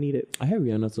time. We need it. I heard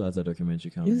Rihanna too has a documentary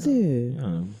coming. Is it?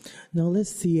 Yeah. Now let's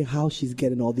see how she's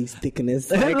getting all these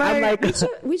thickness. I'm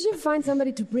We should find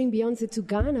somebody to bring Beyonce to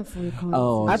Ghana for a concert.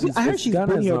 Oh, I heard she's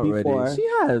been here before. She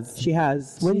has. She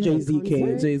has. When Jay-Z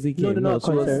came. Jay-Z came. No,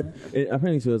 she was, concert.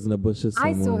 apparently she was in the bushes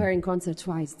I somewhere. saw her in concert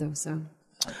twice though, so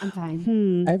I'm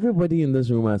fine. Everybody in this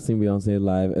room has seen Beyonce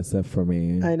live except for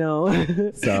me. I know.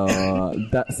 So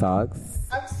that sucks.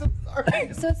 I'm so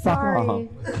sorry. So sorry.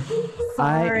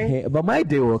 Sorry. But my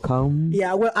day will come.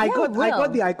 Yeah, well, I got will.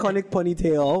 the iconic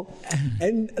ponytail,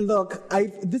 and look,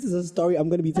 this is a story I'm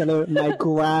going to be telling my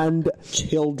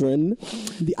grandchildren.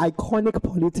 The iconic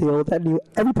ponytail that knew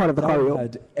every part of the choreo.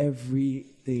 Had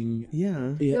everything.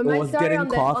 Yeah. It my was story getting on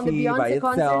the coffee by Beyonce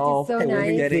concert is itself. so It was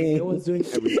nice. it was doing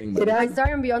everything. by My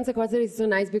story on Beyonce concert is so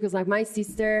nice because like my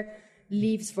sister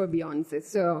lives for Beyonce.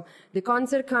 So the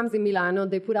concert comes in Milano,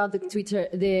 they put out the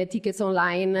tickets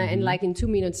online and like in 2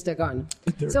 minutes they're gone.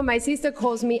 So my sister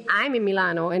calls me, I'm in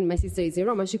Milano and my sister is in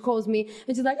Rome, and she calls me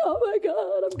and she's like, oh my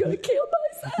God, I'm gonna kill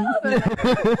myself. And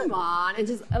I'm like, come on. And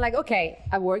just like, okay,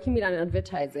 I work in Milan in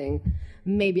advertising.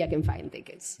 Maybe I can find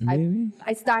tickets.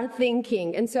 I start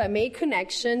thinking. And so I make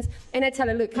connections and I tell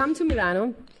her, look, come to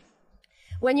Milano.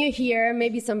 When you're here,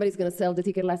 maybe somebody's going to sell the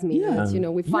ticket last minute. Yeah. You know,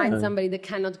 we find somebody that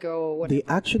cannot go. Whatever. They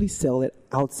actually sell it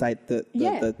outside the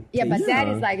But place. that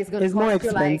is like, it's going to It's cost more you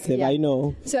expensive, like, I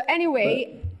know. So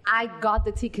anyway, I got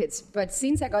the tickets. But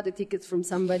since I got the tickets from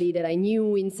somebody that I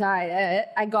knew inside,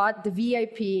 I got the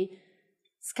VIP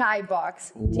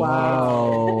skybox.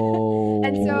 Wow.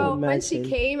 And so when Imagine. she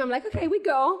came, I'm like, okay, we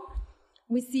go.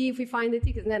 We see if we find the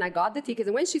tickets. And then I got the tickets.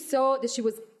 And when she saw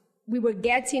that we were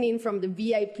getting in from the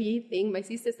VIP thing, my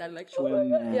sister started like, oh my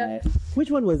God, yeah.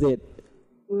 Which one was it?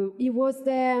 It was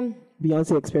the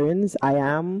Beyonce Experience, I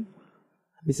Am,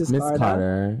 Miss Carter.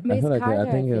 Carter. Miss I feel like Carter,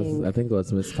 I think it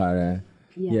was Miss Carter.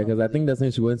 Yeah, because I think that's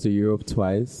when she went to Europe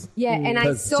twice. Yeah, and I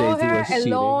Because saw Jay-Z her was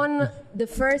cheating. alone the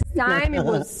first time. It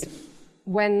was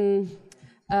when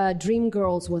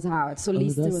Dreamgirls was out. So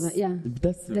Lisa was out. Yeah.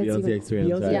 That's the That's Beyonce even-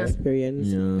 experience, Beyonce right? Yeah. Experience.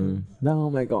 Yeah. Oh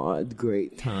my God,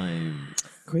 great time.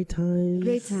 Great times.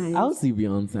 Great time. I'll see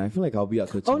Beyonce. I feel like I'll be at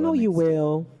Coachella. Oh, no, you next.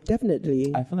 will.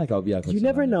 Definitely. I feel like I'll be at Coachella. You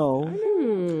never next.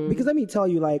 know. Because let me tell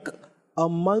you, like, a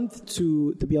month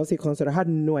to the Beyonce concert, I had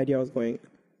no idea I was going.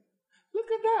 Look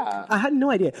at that. I had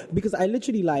no idea because I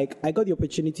literally I got the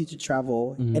opportunity to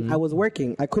travel and I was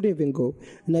working. I couldn't even go.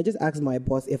 And I just asked my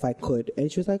boss if I could. And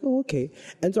she was like, oh, okay.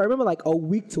 And so I remember like a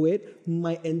week to it,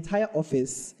 my entire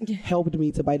office helped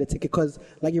me to buy the ticket. Because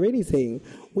like Irene is saying,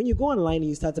 when you go online and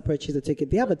you start to purchase a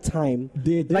ticket, they have a time.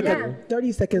 They do. Like Yeah.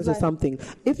 30 seconds or something.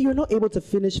 If you're not able to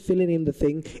finish filling in the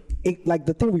thing, like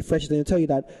the thing refreshes and it'll tell you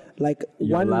that like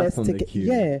You're one last less on the ticket. queue.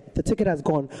 Yeah, the ticket has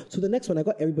gone. So the next one, I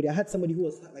got everybody. I had somebody who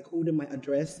was like holding my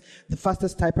address, the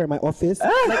fastest typer in my office.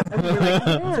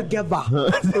 Like, together.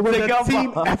 It was a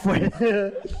team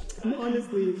effort.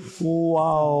 Honestly.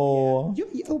 Wow.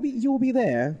 You'll be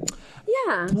there.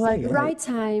 Yeah. Like- right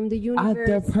time. The universe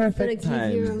At the perfect is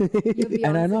gonna give you your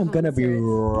And I know Beyonce I'm gonna be concert.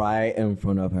 right in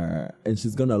front of her, and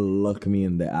she's gonna look me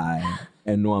in the eye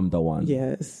and know I'm the one.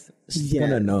 Yes. She's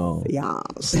gonna know. Yeah.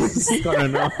 She's gonna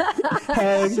know.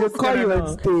 Hey, she'll call you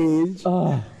on stage.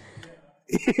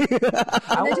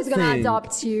 They're just gonna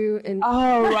adopt you and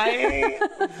Oh, right,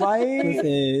 right.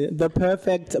 Listen, the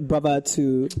perfect brother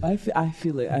to I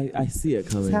feel it. I see it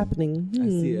coming. what's happening. I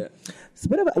see it. So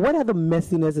what other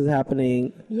messiness is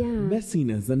happening? yeah.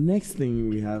 Messiness. The next thing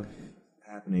we have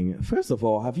happening. First of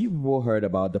all, have you all heard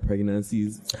about the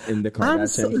pregnancies in the I'm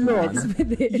so, Kardashian clan?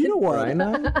 look, you know what? Right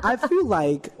now? I feel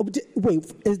like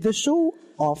wait, is the show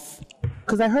off?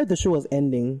 Because I heard the show was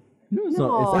ending. No, it's No,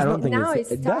 not. I don't think now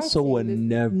it's. it's That show will starting.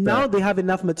 never. Now they have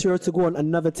enough material to go on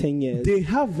another 10 years. They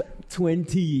have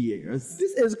 20 years.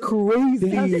 This is They crazy.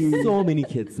 have so many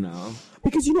kids now.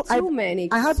 Because you know, Too many.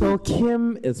 I have So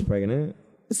Kim is pregnant.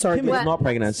 sorry. Kim is not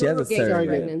pregnant. She has a Surrogate surrogate.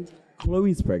 pregnant.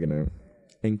 Chloe's pregnant.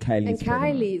 And Kylie's And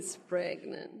pregnant. Kylie's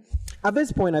pregnant. At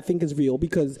this point, I think it's real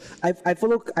because I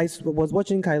was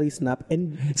watching Kylie Snap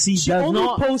and She does only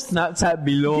not post Snapchat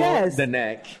below Yes. the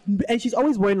neck. and she's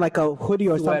always wearing like a hoodie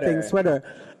or something, Sweater. sweater.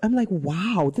 I'm like,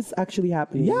 wow, this is actually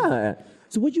happening. Yeah.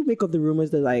 So what do you make of the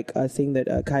rumors that like saying that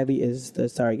Kylie is the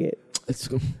surrogate? It's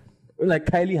like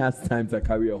Kylie has time to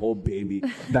carry a whole baby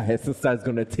that her sister is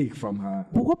gonna take from her.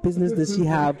 But what business does she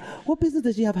have? What business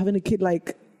does she have having a kid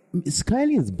like?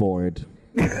 Kylie is bored.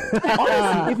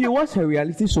 Honestly, if you watch her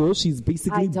reality show, she's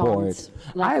basically I don't. bored.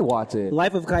 Like- I watch it.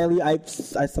 Life of Kylie,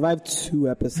 I survived 2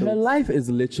 episodes. Her life is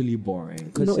literally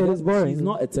boring. 'Cause No, she it does- is boring. She's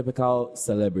not a typical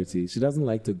celebrity. She doesn't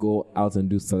like to go out and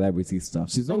do celebrity stuff.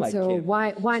 She's not like So Kim. why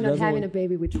She not doesn't having want- a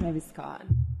baby with Travis Scott?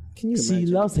 Can you She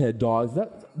imagine? loves her dogs.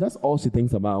 That's all she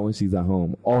thinks about when she's at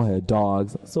home. All her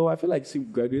dogs. So I feel like she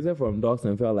graduated from dogs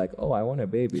and felt like, oh, I want a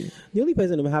baby. The only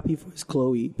person I'm happy for is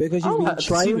Chloe because she's been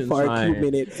trying for a cute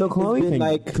minute. So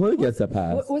Chloe, Chloe gets a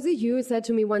pass. Was it you who said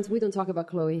to me once, we don't talk about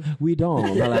Chloe? We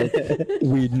don't, but like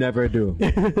we never do.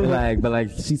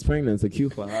 But she's pregnant, so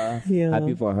cute for her. Yeah.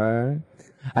 Happy for her.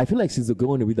 I feel like she's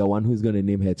going to be the one who's going to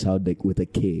name her child with a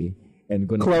K. And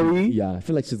gonna Chloe? I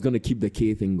feel like she's gonna keep the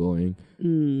K thing going.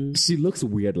 She looks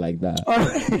weird like that.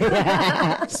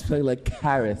 She's probably like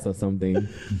Karis or something.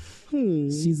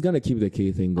 She's gonna keep the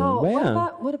K thing going.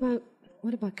 Oh, what about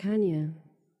Kanye?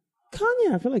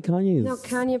 Kanye, I feel like Kanye is. No,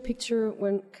 Kanye picture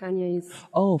when Kanye is.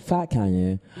 Oh, fat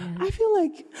Kanye. Yeah. I feel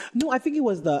like. No, I think it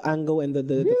was the angle and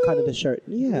the cut of the shirt.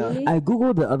 Yeah. Really? I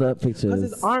googled the other pictures. Because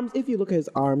his arms, if you look at his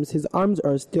arms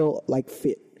are still like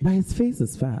fit. But his face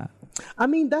is fat. I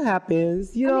mean, that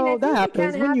happens. You I know, think that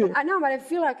happens. When you... I know, but I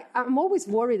feel like I'm always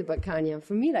worried about Kanye.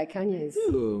 For me, like Kanye is.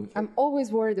 I'm always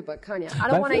worried about Kanye. I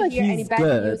don't want to hear any bad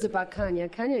news about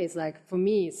Kanye. Kanye is like, for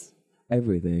me, it's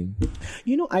everything.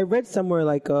 You know, I read somewhere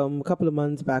like a couple of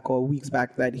months back or weeks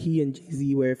back that he and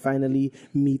Jay-Z were finally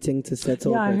meeting to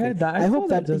settle. Yeah, I heard that. I hope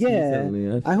that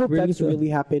recently. I hope that's really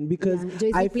happened because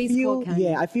I feel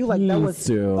like that was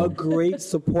a great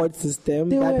support system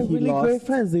they that were he really lost. Great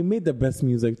friends. They made the best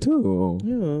music too.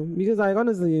 Yeah, because like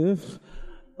honestly,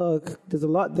 look, there's a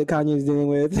lot that Kanye is dealing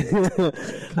with.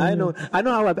 I know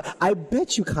how I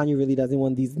bet you Kanye really doesn't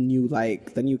want the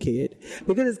new kid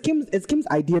because it's Kim's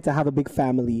idea to have a big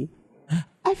family.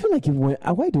 I feel like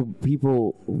why do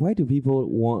people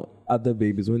want other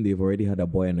babies when they've already had a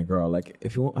boy and a girl? Like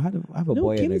if you want have a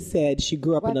boy Kim and said she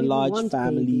grew up in a large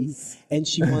family and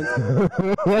she wants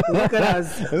look at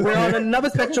us, we're on another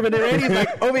spectrum and the lady's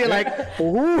like over here like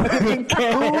who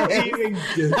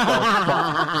cares?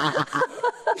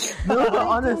 No, but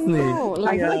honestly,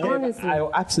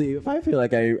 honestly, if I feel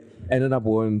like I ended up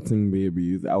wanting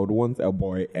babies, I would want a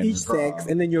boy and each sex,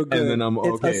 and then you're good. And then I'm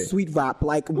okay. It's a sweet rap.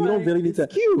 Like we don't really need to.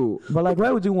 Cute, but like, why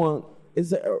would you want?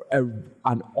 Is it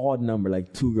an odd number,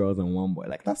 like 2 girls and 1 boy?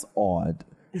 Like that's odd.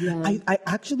 Yeah. I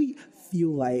actually feel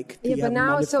like but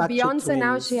now Beyonce twins.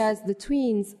 now she has the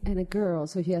twins and a girl,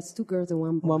 so she has 2 girls and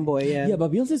 1 boy. 1 boy, yeah. Yeah,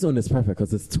 but Beyonce's one is perfect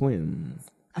because it's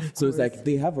twins. So it's like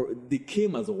they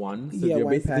came as one, so they're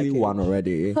basically package. One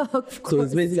already. So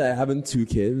it's basically like having 2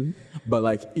 kids, but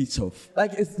like each of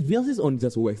Beyonce's own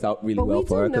just works out really well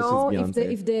for her because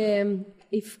she's Beyonce.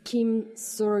 If Kim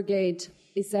surrogate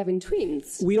is having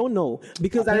twins. We don't know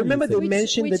because I remember they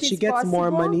mentioned that she gets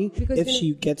more money if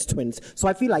she gets twins. So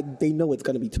I feel like they know it's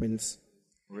gonna be twins.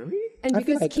 Really? And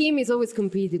because Kim is always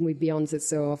competing with Beyonce,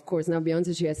 so of course now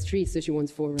Beyonce she has 3, so she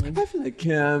wants 4, right? I feel like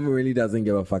Kim really doesn't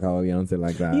give a fuck about Beyonce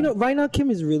like that. You know, right now Kim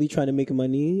is really trying to make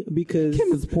money because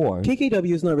Kim is poor.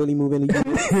 KKW is not really moving.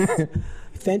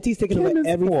 Fenty's taking over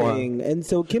everything, poor. And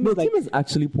so Kim is like... Kim is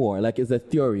actually poor. Like, it's a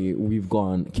theory we've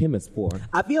gone. Kim is poor.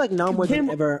 I feel like now more than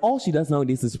ever... All she does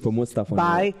nowadays is promote stuff on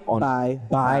buy her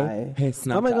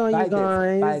Snapchat. Oh my God, buy you guys.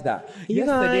 This, buy that. You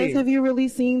guys, have you really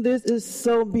seen this? Is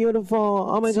so beautiful.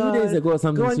 Oh my God. 2 days ago,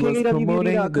 something she was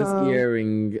promoting this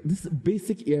earring. This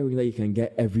basic earring that you can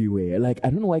get everywhere. Like,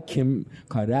 I don't know why Kim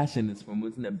Kardashian is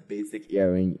promoting a basic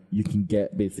earring you can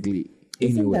get basically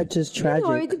Isn't that just tragic?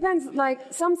 No, it depends.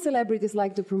 Like some celebrities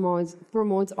like to promote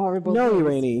horrible. No, things.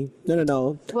 Irene.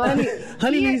 No. Well,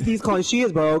 honey needs these coins. She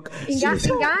is broke. In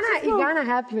Ghana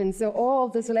happened. So all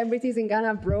of the celebrities in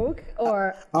Ghana broke,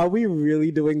 or are we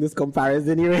really doing this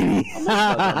comparison, Irene?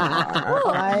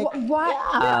 Why?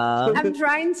 I'm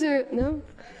trying to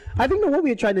I think what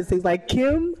we're trying to say is like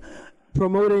Kim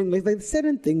promoting like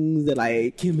certain things that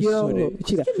like Kim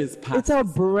is past. It's a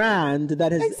brand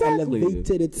that has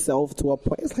elevated itself to a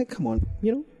point. It's like, come on,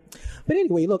 But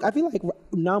anyway, look, I feel like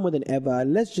now more than ever,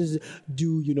 let's just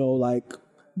do like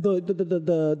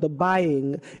the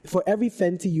buying. For every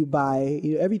Fenty you buy,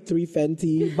 every 3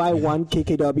 Fenty, buy 1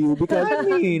 KKW because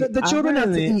the children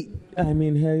have to eat. I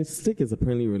mean, her stick is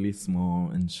apparently really small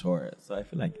and short, so I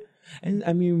feel like. And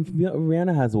I mean,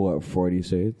 Rihanna has 40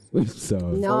 shades? So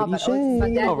no, 40 shades.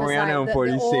 Rihanna and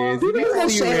 40 shades. You didn't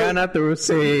see Rihanna through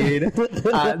shade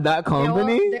at that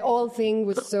company. The whole thing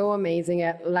was so amazing.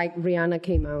 Like Rihanna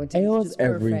came out. It was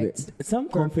everything. Some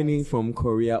company from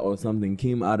Korea or something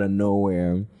came out of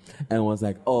nowhere and was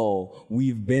like, "Oh,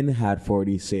 we've had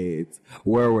 40 shades.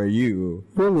 Where were you?"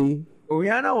 Really?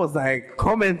 Rihanna was like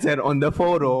commented on the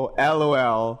photo.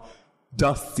 LOL.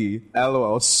 Dusty,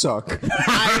 LOL, suck.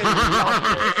 I love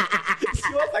it.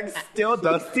 She was like, still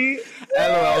dusty,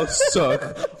 LOL,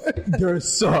 suck. You're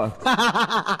suck.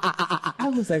 I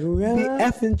was was like, The Rihanna,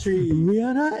 effantry.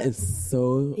 Rihanna is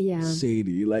so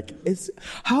shady. Like, it's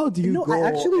how do you go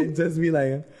and just be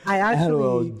like, I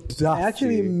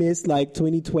actually miss like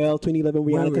 2012, 2011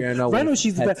 Rihanna. Right now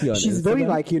she's very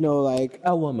like, like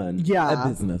a woman, a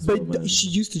business woman. She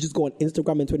used to just go on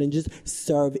Instagram and Twitter and just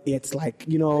serve it like,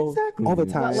 all the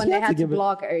time. Well, when they had to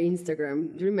block her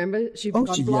Instagram, do you remember? She got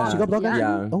blocked. She got blocked?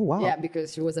 Yeah. Oh, wow. Yeah,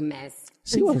 because she was a mess.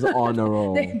 She was on a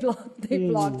roll. They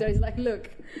blocked her. It's like, look,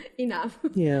 enough.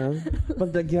 Yeah.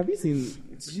 But like, did you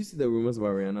see the rumors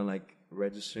about Rihanna like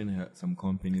registering some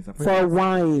companies for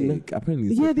wine? Apparently,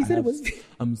 they said it was.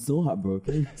 I'm so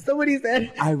heartbroken. Somebody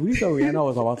said. I really thought Rihanna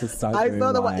was about to start. I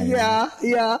saw the wine. Yeah.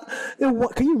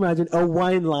 Can you imagine a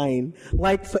wine line?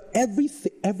 Like for every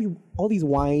all these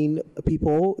wine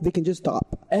people, they can just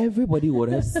stop. Everybody would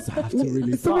have to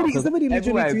really stop. Somebody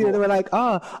literally tweeted, they were like,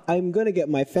 I'm going to get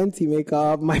my Fenty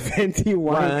makeup, my Fenty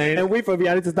wine, and wait for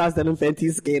Rihanna to start selling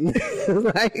Fenty skin.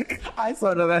 Like, I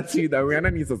saw that tweet that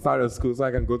Rihanna needs to start a school so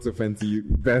I can go to Fenty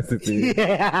University.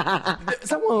 Yeah.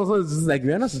 Someone also just like,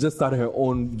 Rihanna should just start her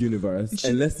own universe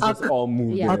and let's just all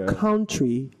move there. A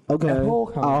country. Okay.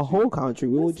 A whole country.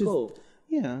 We will just... Go.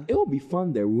 Yeah, it will be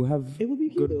fun there. We'll have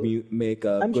good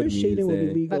makeup. I'm good sure shading will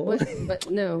be legal. But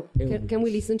no, can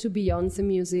we listen to Beyonce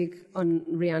music on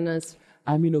Rihanna's?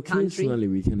 I mean, occasionally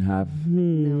we can have.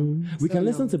 No, we can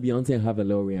listen to Beyonce and have a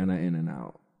little Rihanna in and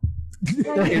out.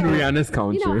 In Rihanna's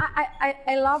country.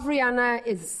 I love Rihanna.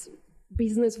 Is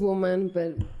businesswoman,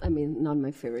 but I mean, not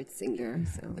my favorite singer.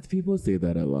 So people say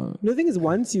that a lot. The thing is,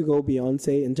 once you go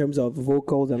Beyonce in terms of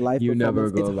vocals and live performance, never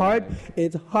go.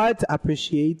 It's hard to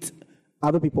appreciate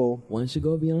other people. Once you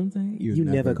go Beyonce, you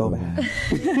never go back.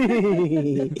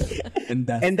 and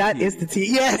that is the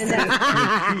tea. Yes.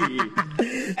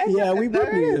 Yeah, we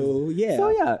would do.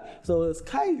 Yeah. So it's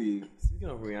Kylie. Speaking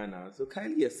of Rihanna, so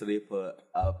Kylie yesterday put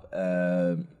up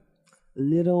a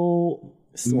little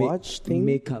swatch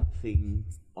makeup thing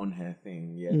on her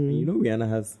thing. Yeah, and Rihanna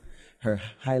has her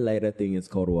highlighter thing. Is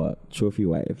called what? Trophy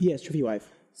Wife. Yes, Trophy Wife.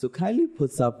 So Kylie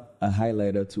puts up a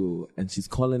highlighter tool, and she's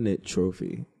calling it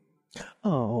Trophy.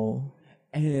 Oh.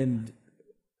 And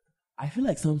I feel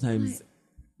like sometimes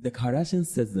the Kardashians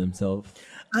says themselves.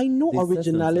 I know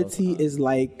originality is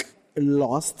like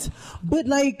lost, but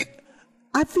like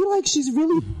I feel like she's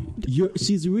really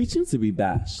she's reaching to be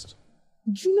bashed.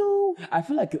 I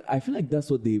feel like that's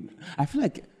what I feel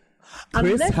like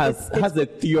Chris has a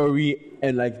theory,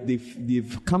 and like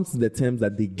they've come to the terms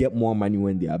that they get more money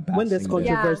when they are bashing. When there's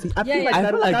controversy. Yeah. I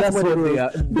feel like that's what it is.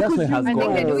 That's what has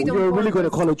gone. You're really going to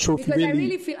call it trophy. Because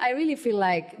I really feel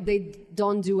like they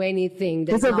don't do anything.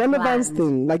 It's a relevance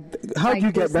thing. Like, how do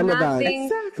you get relevance?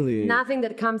 Exactly. Nothing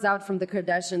that comes out from the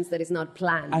Kardashians that is not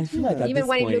planned. I feel like even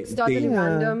when it looks totally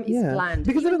random, it's planned.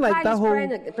 Because even like that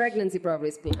whole pregnancy probably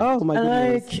is planned. Oh my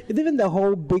goodness! Like, even the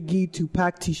whole Biggie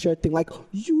Tupac T-shirt thing, like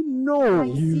you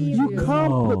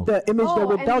can't put the image there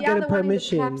without getting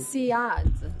permission. And the Pepsi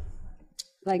ads.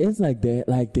 Like, it's like they.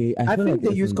 I think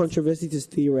they use controversy to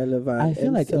stay relevant. I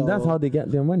feel like that's how they get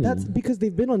their money. That's because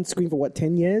they've been on screen for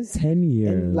 10 years? 10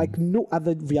 years. And like no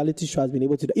other reality show has been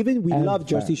able to do. Even we love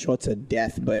Jersey Shore to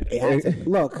death, but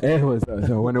look. It was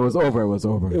when it was over, it was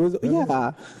over. It was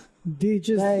They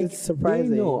just it's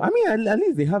surprising. They know. I mean, at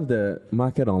least they have the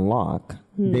market on lock.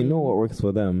 They know what works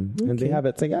for them, and they have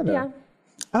it together. Yeah.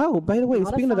 Oh, by the way,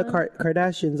 speaking of the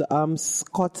Kardashians,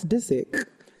 Scott Disick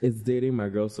is dating my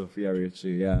girl Sophia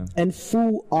Richie, yeah. And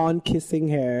full on kissing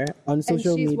her on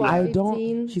social media.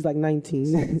 What, she's like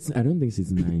 19. I don't think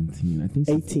she's 19. I think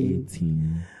she's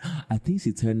 18. I think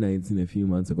she turned 19 a few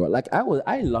months ago. Like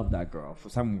I love that girl for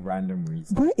some random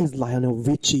reason. Where is Lionel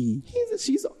Richie?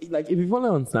 She's like, if you follow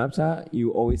her on Snapchat,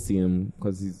 you always see him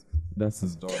because that's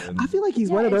his daughter. I feel like he's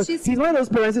one of those. He's one of those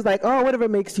parents who's like, oh, whatever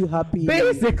makes you happy.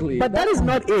 Basically, but that is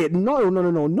not it. No,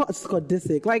 not Scott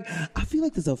Disick. Like, I feel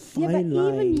like there's a fine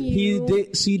line.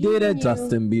 She dated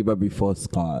Justin Bieber before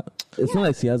Scott. It's not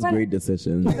like she has great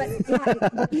decisions.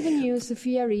 But even you,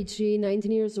 Sophia Richie,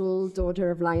 19 years old,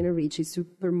 daughter of Lionel Richie,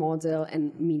 supermodel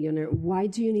and millionaire. Why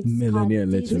do you need Scott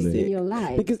Disick in your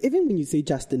life? Because even when you say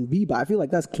Justin Bieber, I feel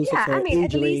like that's closer to her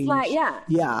age range.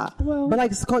 Yeah. Well, but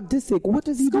like Scott Disick, what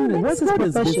does he do? What's his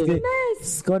profession?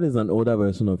 Scott is an older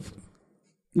version of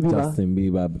Justin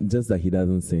Bieber, just that he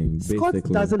doesn't sing. Scott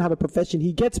doesn't have a profession.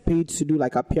 He gets paid to do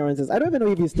like appearances. I don't even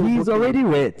know if he's still. He's already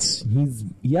rich.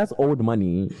 He has old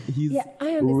money. He's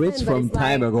rich from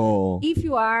time ago. If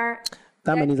you are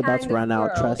That money's about to run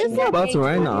out, trust It's me. not about to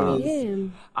run out. Yeah.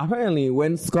 Apparently,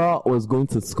 when Scott was going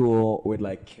to school with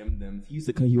like Kim them, he used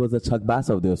to come. He was a Chuck Bass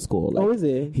of their school. Like, Oh, is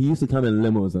it? He used to come in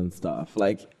limos and stuff.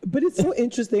 Like But it's so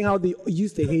interesting how they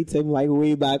used to hate him like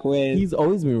way back when. he's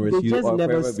always been rich. They He just will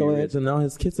never forever be saw it rich, and now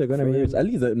his kids are gonna be rich. At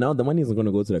least now the money isn't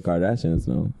gonna go to the Kardashians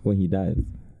now when he dies.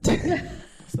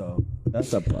 So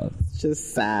that's a plus.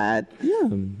 Just sad. Yeah,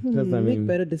 because I Make mean,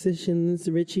 better decisions,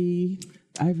 Richie.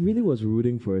 I really was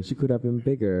rooting for her. She could have been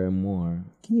bigger and more.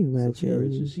 Can you Sophia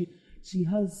imagine? Richard, she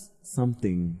has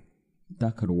something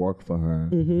that could work for her,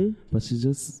 but she's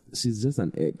just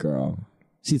an it girl.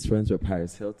 She's friends with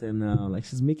Paris Hilton now. Like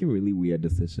she's making really weird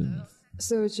decisions.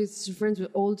 So she's friends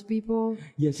with old people.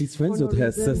 Yeah, she's friends For with no her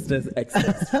reason. sister's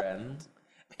ex-best friend,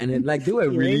 and it, like they were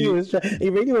really.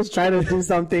 Irene was trying to do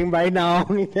something by now,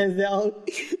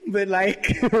 but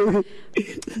like,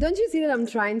 Don't you see that I'm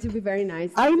trying to be very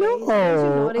nice? I today? know,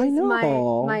 Don't you I notice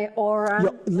know. my aura.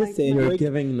 Yo, listen, Like, You're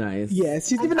giving nice. yes,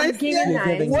 she's giving I'm nice. giving Yeah.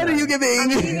 nice. What are you giving?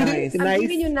 Nice. I'm Nice.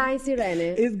 giving you nice,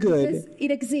 Irene. It's good. Because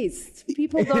it exists.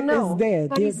 People don't know. It's there,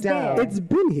 but deep it's down. there. It's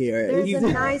been here. There's It's-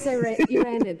 a nice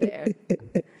Irene there.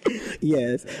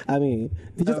 yes, I mean,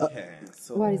 they just. Okay.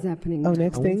 So What is happening? Oh,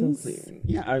 next I want thing. to see.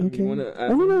 Yeah. I Okay. wanna,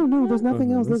 Oh no, there's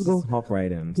nothing else. Let's go. just hop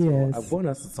right in. So Yes. I want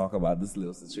us to talk about this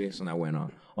little situation that went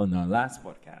on our last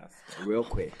podcast, real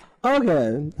quick.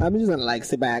 Okay, I'm just gonna like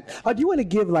sit back. Or do you want to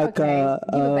give like Okay,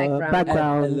 give a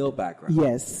background. A little background.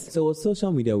 Yes. So it was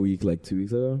social media week like 2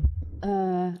 weeks ago.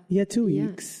 Yeah, 2 Yeah.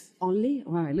 weeks. Only?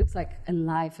 Wow, it looks like a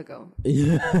life ago.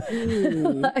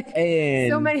 Like, And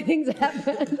so many things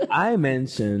happened. I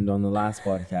mentioned on the last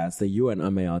podcast that you and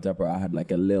Amaya Deborah had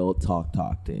like a little talk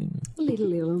thing.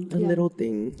 little. A Yeah. little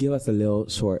thing. Give us a little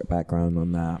short background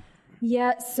on that.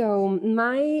 Yeah, so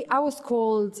I was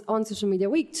called on Social Media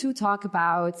Week to talk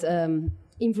about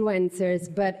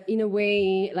influencers, but in a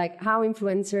way, like how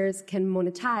influencers can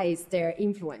monetize their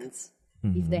influence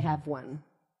if they have one.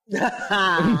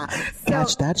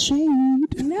 Catch that shade.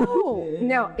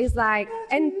 No, it's like,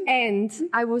 and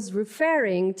I was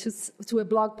referring to a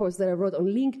blog post that I wrote on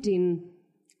LinkedIn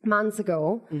months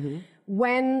ago.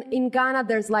 When in Ghana,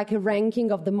 there's like a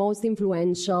ranking of the most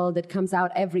influential that comes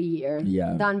out every year,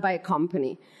 done by a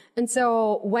company. And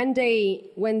so when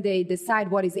they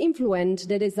decide what is influent,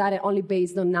 they decide it only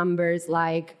based on numbers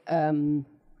like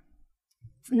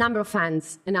number of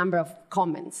fans, a number of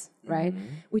comments, right?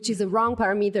 Which is a wrong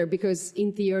parameter because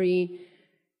in theory,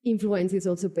 influence is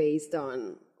also based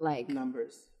on like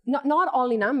Numbers. not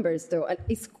only numbers though.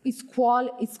 It's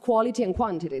quality and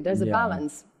quantity. There's a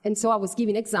balance. And so I was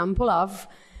giving example of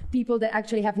people that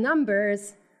actually have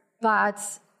numbers, but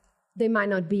they might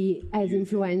not be as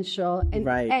influential. And,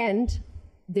 and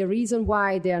the reason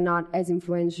why they are not as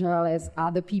influential as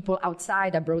other people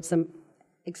outside, I brought some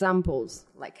examples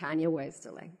like Kanye West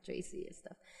or like Jay-Z and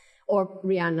stuff, or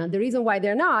Rihanna. The reason why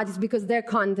they're not is because their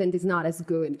content is not as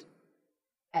good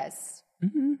as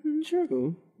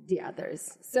True. the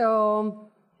others.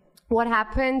 So what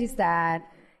happened is that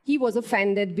he was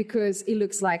offended because it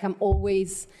looks like I'm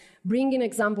always bringing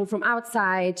example from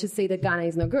outside to say that Ghana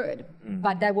is not good.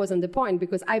 But that wasn't the point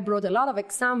because I brought a lot of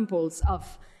examples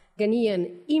of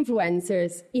Ghanaian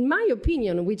influencers, in my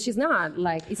opinion, which is not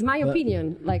like, it's my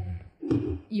opinion, like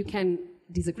you can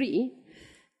disagree.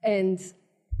 And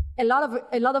a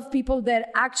lot of people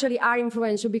that actually are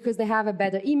influential because they have a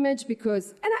better image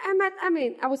because, and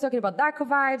I was talking about Darko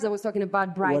Vibes, I was talking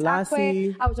about Bright Aqua,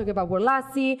 I was talking about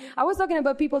Warlassi, I was talking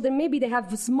about people that maybe they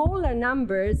have smaller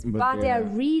numbers, but they are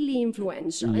really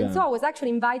influential. And so I was actually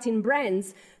inviting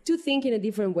brands to think in a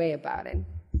different way about it.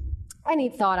 And he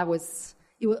thought I was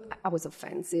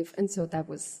offensive, and so that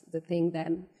was the thing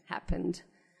that happened.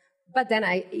 But then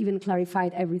I even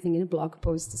clarified everything in a blog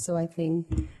post, so I think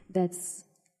that's...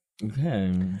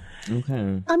 Okay.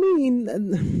 I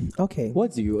mean, okay.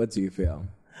 What do you feel?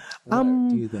 What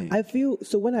do you think? I feel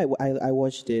so when I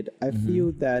watched it, I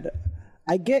feel that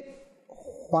I get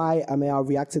why Amaya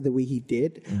reacted the way he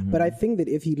did, but I think that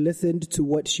if he listened to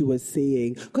what she was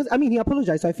saying, because I mean he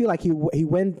apologized, so I feel like he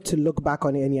went to look back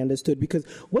on it and he understood because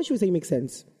what she was saying makes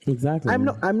sense. Exactly. I'm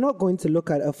not going to look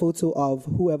at a photo of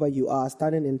whoever you are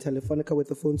standing in Telefonica with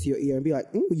the phone to your ear and be like,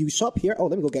 you shop here? Oh,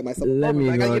 let me go get myself a phone. Let me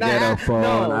go get a phone.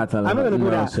 No, I'm not going to do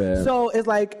that. Shit. So it's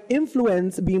like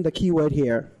influence being the key word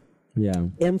here. Yeah.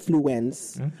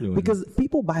 Influence. Because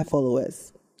people buy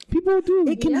followers. People do.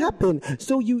 It can happen.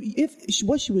 So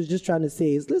what she was just trying to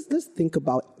say is, let's think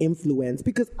about influence,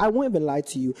 because I won't even lie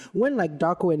to you. When like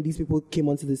Darko and these people came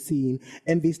onto the scene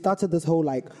and they started this whole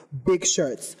like big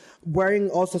shirts, wearing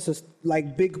all sorts of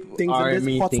like big things in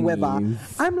this hot weather,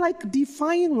 I'm like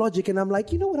defying logic, and I'm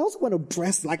like, you know what? I also want to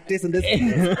dress like this and this.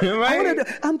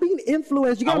 I'm being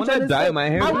influenced. You get what I'm trying to dye say? my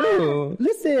hair blue.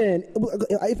 Listen,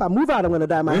 if I move out, I'm gonna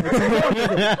dye my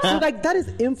hair. So like that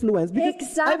is influence.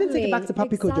 Because I even take it back to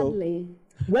Papi Kojo.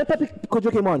 When Papi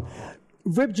Kojo came on,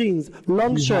 ripped jeans,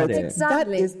 long shirts, that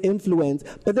is influence.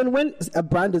 But then when a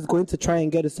brand is going to try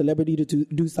and get a celebrity to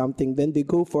do something, then they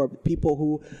go for people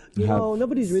who,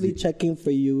 nobody's really checking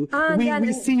for you.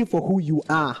 We see you for who you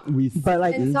are.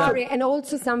 And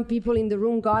also some people in the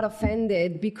room got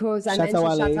offended because I mentioned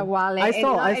Shatta Wale.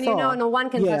 I saw. No one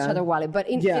can touch Shatta Wale. But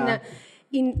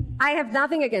I have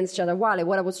nothing against Shatta Wale.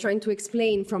 What I was trying to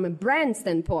explain from a brand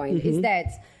standpoint is that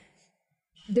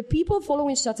the people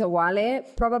following Shatta Wale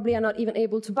probably are not even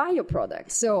able to buy your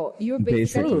product. So you're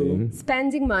basically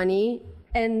spending money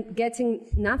and getting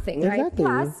nothing, right?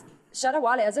 Plus, Shatta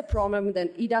Wale has a problem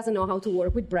that he doesn't know how to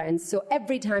work with brands. So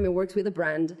every time he works with a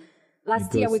brand,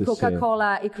 last year with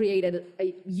Coca-Cola, it created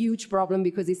a huge problem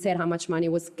because he said how much money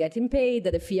was getting paid,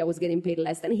 that the FIA was getting paid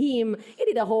less than him. He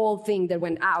did a whole thing that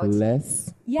went out.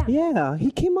 Less? Yeah. Yeah,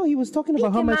 he came out, he was talking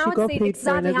about how much he got paid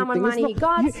exactly for and how much money he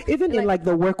got. Even in like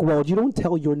the work world, you don't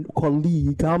tell your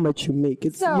colleague how much you make.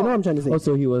 It's, you know what I'm trying to say?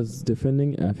 Also, he was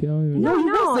defending FIA? No,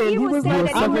 he was saying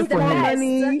that he was the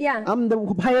best. I'm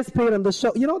the highest paid on the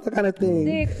show. You know, that kind of thing.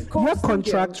 You have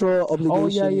contractual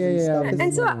obligations.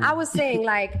 And so I was saying,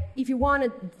 like, if you want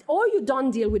to, or you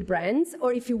don't deal with brands,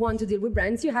 or if you want to deal with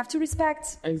brands, you have to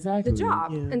respect the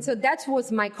job. Yeah. And so that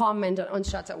was my comment on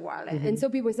Shatta Wale. And so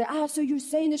people say, so you're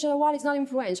saying that Shatta Wale is not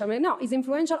influential. I'm like, no, it's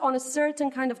influential on a certain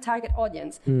kind of target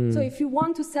audience. So if you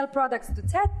want to sell products to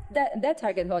that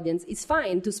target audience, it's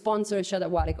fine to sponsor a Shatta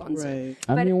Wale concert. Right.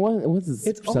 I mean, what is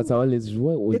Shatta Wale's?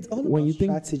 It's all about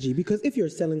strategy. Because if you're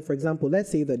selling, for example,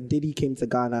 let's say that Diddy came to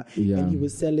Ghana and he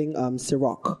was selling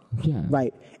Ciroc,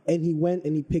 right? And he went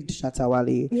and he picked Shatta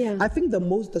Wale. Yeah. I think the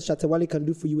most that Shatta Wale can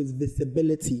do for you is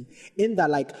visibility. In that,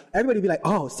 like, everybody be like,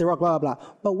 oh, Ciroc, blah, blah, blah.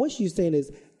 But what she's saying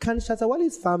is, can Shatta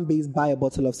Wale's fan base buy a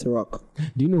bottle of Ciroc?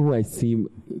 Do you know who I see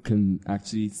can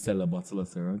actually sell a bottle of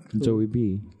Ciroc? Joey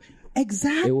B.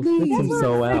 Exactly. It will fit him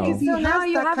so well. Because he has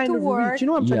that kind of reach. You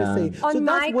know what I'm trying to say? So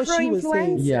that's what she was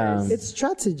saying. Yeah. It's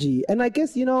strategy. And I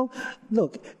guess,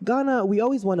 look, Ghana, we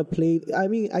always want to play. I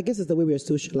mean, I guess it's the way we are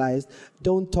socialized.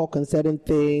 Don't talk on certain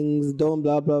things. Don't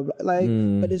blah, blah, blah.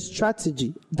 But it's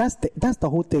strategy. That's the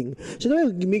whole thing.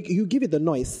 You give it the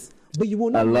noise. But you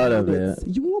won't. A lot of it.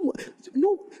 You won't.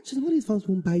 No, somebody's fans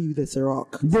won't buy you the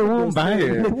Ciroc. They won't buy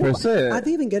it, per se. Are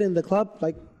they even getting in the club?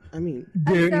 Like, I mean,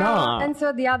 they're not. And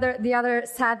so the other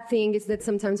sad thing is that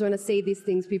sometimes when I say these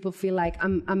things, people feel like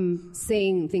I'm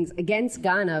saying things against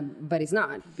Ghana, but it's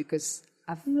not, because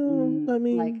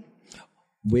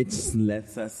which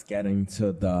lets us get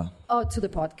into the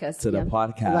podcast. The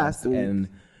podcast and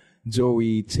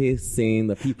Joey chasing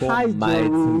the people. Hi,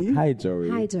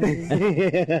 Joey.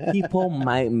 People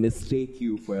might mistake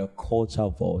you for a culture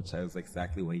vulture. Is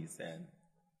exactly what you said.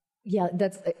 Yeah,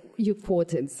 that's you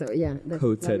quoted. So yeah, that's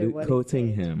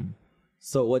quoting him.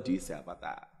 So what do you say about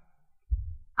that?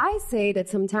 I say that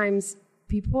sometimes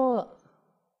people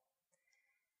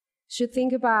should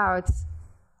think about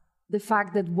the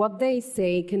fact that what they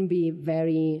say can be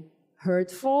very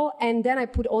hurtful, and then I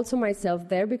put also myself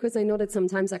there because I know that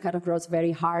sometimes I cut across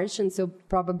very harsh, and so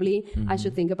probably I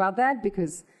should think about that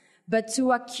but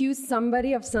to accuse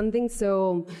somebody of something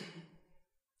so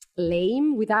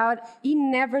lame he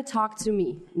never talked to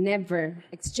me, never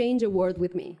exchanged a word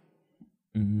with me.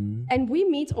 And we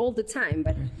meet all the time,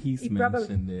 but he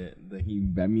mentioned it.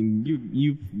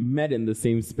 You met in the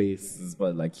same spaces,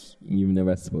 but like you've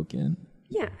never spoken.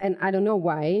 Yeah, and I don't know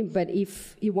why, but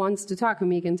if he wants to talk to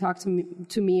me, he can talk to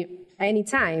me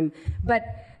anytime. But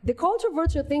the culture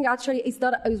vulture thing actually is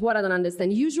what I don't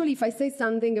understand. Usually if I say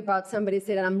something about somebody,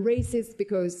 say that I'm racist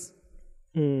because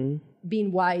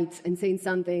being white and saying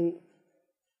something,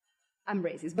 I'm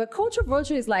racist. But culture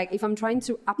vulture is like if I'm trying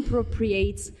to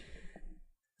appropriate,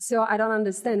 so I don't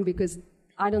understand because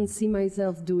I don't see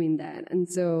myself doing that. And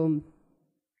so,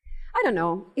 I don't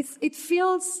know, it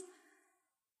feels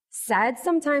sad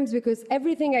sometimes because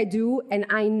everything I do, and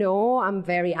I know I'm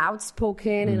very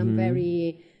outspoken and I'm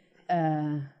very,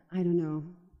 I don't know,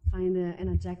 find an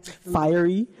adjective.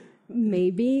 Fiery?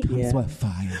 maybe. Yeah. What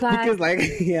fire? But Because like,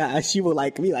 yeah, she will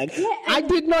like be like, I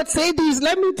did not say this.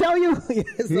 Let me tell you.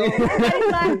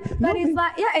 that is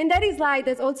like, yeah, and that is like,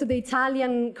 that's also the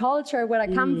Italian culture where I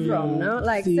come from, no?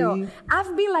 Like, See? so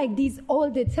I've been like this all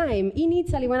the time. In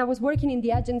Italy, when I was working in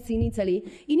the agency in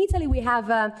Italy we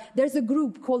have, there's a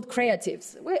group called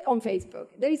Creatives on Facebook.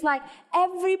 There is like,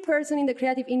 every person in the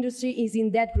creative industry is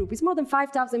in that group. It's more than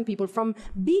 5,000 people, from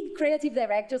big creative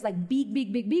directors, like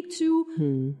big,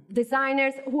 to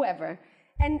designers, whoever.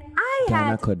 And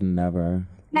I could never.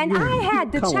 And I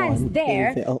had the Come chance on,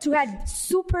 there Denzel. to have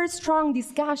super strong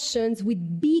discussions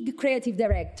with big creative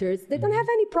directors. They don't have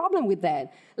any problem with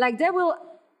that. Like, they will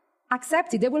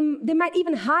accept it. They might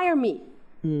even hire me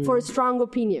for a strong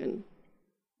opinion.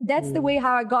 That's the way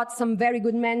how I got some very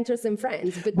good mentors and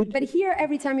friends. But here,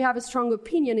 every time you have a strong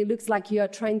opinion, it looks like you are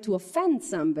trying to offend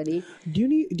somebody. Do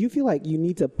you feel like you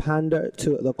need to pander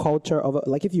to the culture of,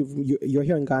 like, if you're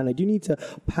here in Ghana, do you need to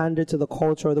pander to the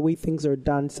culture or the way things are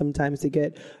done sometimes to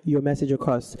get your message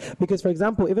across? Because, for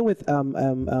example, even with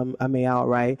Ameal,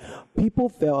 right, people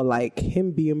felt like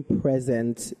him being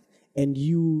present and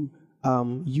you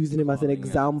using him as an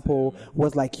example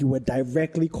was like you were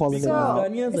directly calling him out. I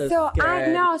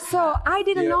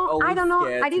didn't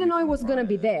know he was gonna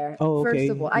be there. Oh, okay. First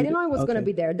of all, I didn't know he was gonna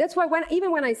be there. That's why even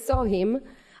when I saw him,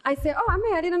 I said,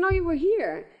 "Oh, I didn't know you were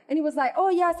here." And he was like, "Oh,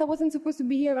 yes, I wasn't supposed to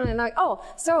be here." And I'm like, "Oh,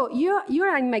 so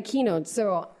you're in my keynote,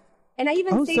 so." And I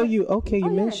even said, you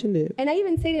mentioned it. And I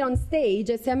even said it on stage.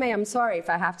 I said, I'm sorry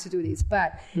if I have to do this,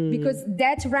 but because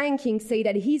that ranking say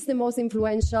that he's the most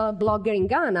influential blogger in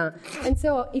Ghana. And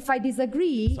so if I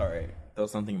disagree... Sorry, there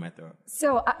was something in my throat.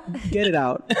 So... Get it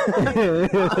out. Get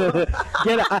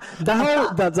it out.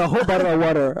 That's a whole bottle of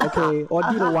water, okay? Or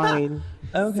do the wine.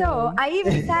 Okay. So I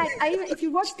even said, if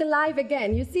you watch the live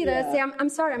again, you see that I say, I'm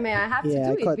sorry, I have to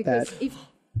do it. Because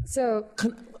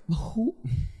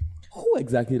Who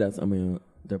exactly does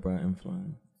Deborah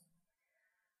influence?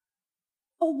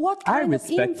 Oh, what kind of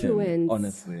influence? Him,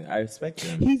 honestly. I respect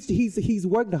him. He's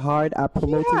worked hard at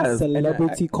promoting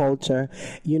celebrity culture,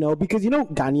 because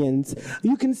Ghanaians,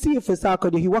 you can see if he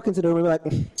walk into the room and be like,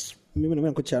 but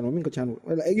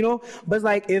it's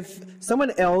like if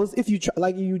someone else, if you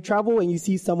you travel and you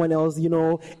see someone else,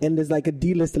 and there's like a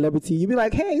D-list celebrity, you'd be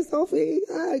like, hey, Sophie,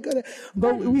 I got it.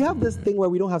 But we have this thing where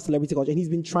we don't have celebrity culture, and he's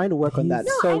been trying to work on that.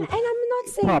 No, so and I'm not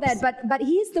saying props. that, but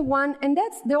he's the one, and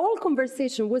that's the whole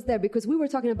conversation was there because we were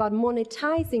talking about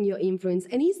monetizing your influence,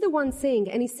 and he's the one saying,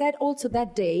 and he said also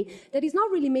that day that he's not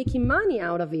really making money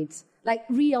out of it, like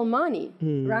real money,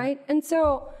 right? And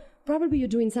so probably you're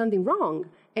doing something wrong.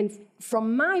 And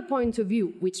from my point of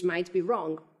view, which might be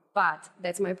wrong, but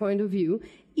that's my point of view,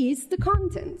 is the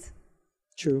content.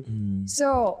 True.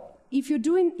 So if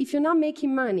you're not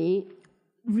making money,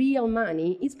 real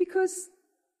money, it's because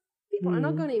people are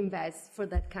not going to invest for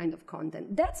that kind of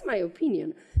content. That's my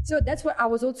opinion. So that's what I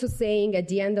was also saying at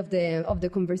the end of the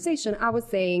conversation. I was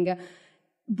saying,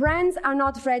 brands are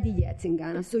not ready yet in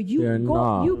Ghana. So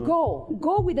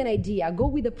go with an idea, go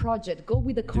with a project, go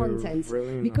with the content,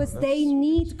 really because they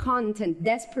need content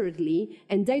desperately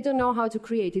and they don't know how to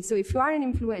create it. So if you are an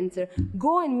influencer,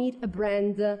 go and meet a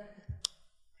brand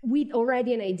with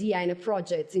already an idea and a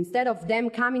project instead of them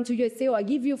coming to you and say, I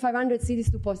give you 500 cities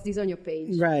to post this on your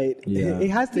page. Right. Yeah.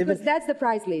 It has to, because that's the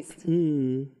price list.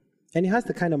 And it has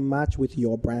to kind of match with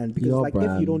your brand because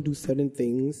if you don't do certain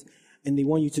things, and they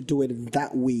want you to do it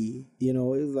that way,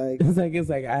 it's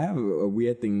like I have a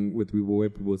weird thing with people where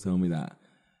people tell me that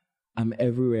I'm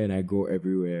everywhere and I go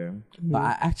everywhere, but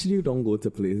I actually don't go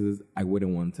to places I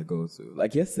wouldn't want to go to.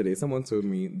 Like yesterday, someone told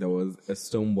me there was a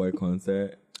Stoneboy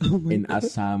concert in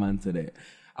Ashaman today.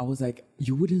 I was like,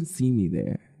 you wouldn't see me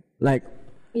there. Like,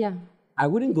 yeah, I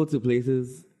wouldn't go to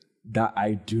places that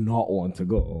I do not want to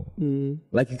go.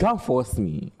 Like, you can't force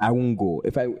me. I won't go.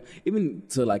 Even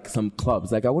to like some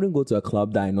clubs, like I wouldn't go to a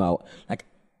club that I know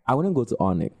I wouldn't go to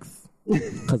Onyx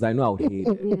because I know I would hate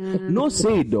it. Yeah. No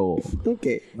shade though.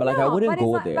 Okay. But like I wouldn't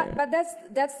go there. But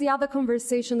that's the other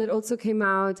conversation that also came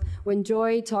out when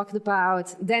Joy talked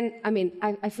about, then,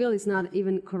 I feel it's not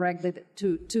even correct that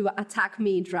to attack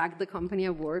me, drag the company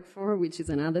I work for, which is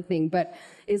another thing, but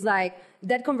it's like,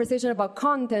 that conversation about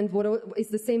content is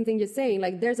the same thing you're saying.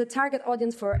 Like, there's a target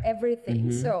audience for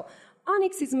everything. So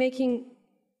Onyx is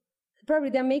probably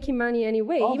they're making money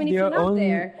anyway, even if you're not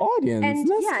there. Audience. And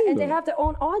they have their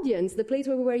own audience. The place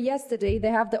where we were yesterday, they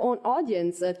have their own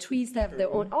audience. Twist have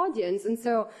their own audience. And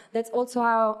so that's also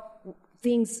how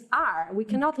things are. We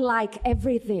cannot like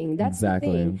everything. That's the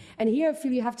thing. And here I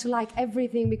feel you have to like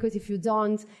everything because if you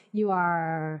don't, you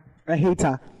are A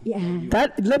hater. Yeah.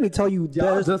 That, let me tell you,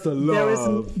 Y'all just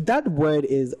love. that word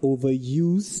is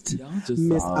overused, Y'all just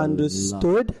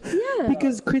misunderstood. Yeah.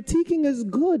 Because critiquing is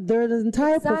good. There's an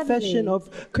entire Exactly. profession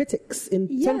of critics in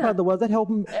some Yeah. part of the world that help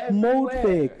mold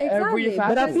things. Exactly.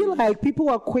 But I feel like people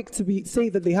are quick to say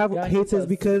that they have haters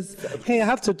because, hey, I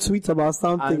have to tweet about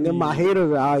something and my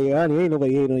haters are out here. Ain't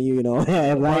nobody hating on you, you know.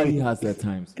 Everybody has their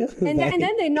times. And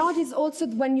then they notice also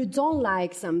when you don't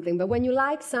like something, but when you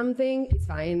like something, it's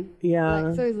fine. Yeah.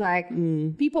 Like, so it's like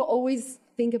people always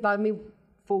think about me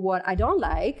for what I don't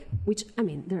like, which, I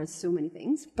mean, there are so many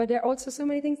things, but there are also so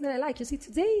many things that I like. You see,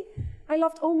 today I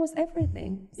loved almost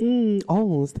everything.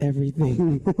 Almost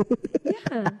everything.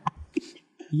 Yeah.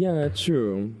 Yeah,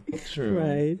 true.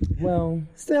 Right. Well,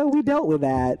 So we dealt with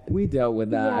that. we dealt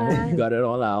with that. Yeah. You got it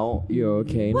all out. You're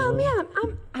okay Well, now?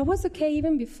 yeah, I was okay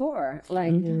even before.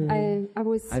 Like, I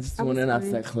was. I just was wanted us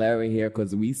fine. to clear it here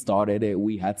because we started it.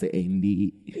 We had to end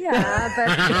it.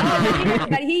 Yeah,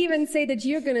 but he even said that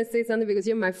you're gonna say something because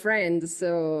you're my friend,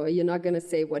 so you're not gonna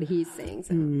say what he's saying.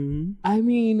 So. I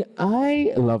mean,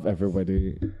 I love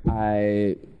everybody.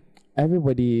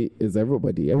 Everybody is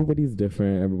everybody. Everybody's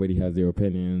different. Everybody has their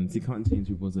opinions. You can't change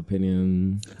people's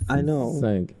opinions. I know. It's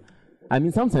like, I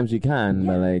mean, sometimes you can,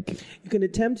 but like, You can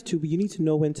attempt to, but you need to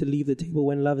know when to leave the table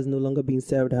when love is no longer being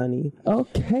served, honey.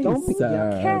 okay, Don't be-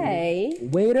 sir. Okay.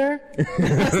 Waiter,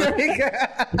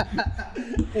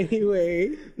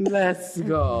 Anyway, let's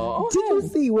go. did you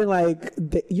see when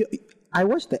I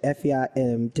watched the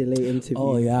FEIM delay interview.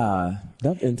 Oh yeah,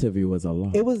 that interview was a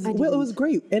lot. It was it was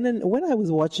great. And then when I was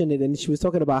watching it and she was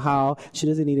talking about how she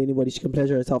doesn't need anybody, she can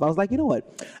pleasure herself. I was like, you know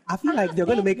what? I feel like they're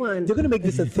gonna make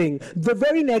this a thing. The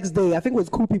very next day, I think it was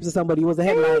Cool Peeps or somebody, it was a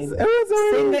headline.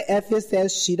 Singer Effie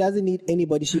says she doesn't need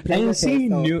anybody. She pleasures and she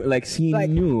herself.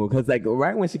 knew because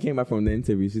right when she came out from the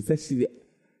interview, she said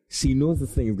she knows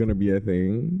this thing is gonna be a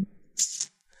thing.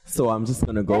 So I'm just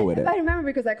gonna go with it. I remember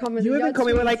because I commented. You even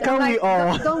commented like, I'm "Can we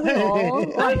all?" Don't we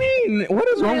all? I mean, what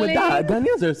is wrong with Really? that?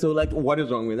 Ghanaians are so like, what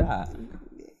is wrong with that?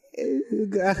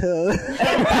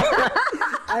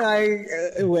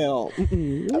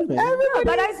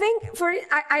 But I think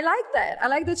I like that. I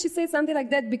like that she says something like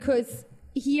that because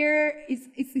here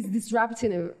it's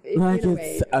disrupting it Like in a it's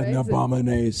way, an right? So-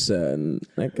 abomination.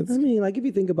 Like it's I mean, like if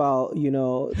you think about,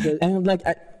 and like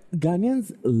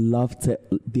Ghanaians love to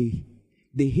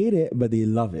they hate it, but they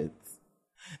love it.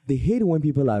 They hate it when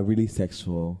people are really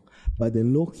sexual, but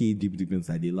then low key deep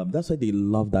inside they love. That's why they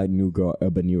love that new girl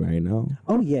Ebony right now.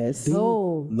 oh yes,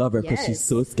 Oh, Love her because yes. she's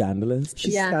so scandalous.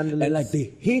 she's Yeah. scandalous. And like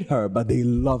they hate her, but they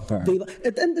love her.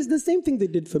 And it's the same thing they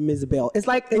did for Ms. Bell. It's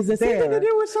like It's the same thing they did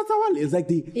with Shatta Wale. It's like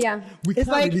we It's can't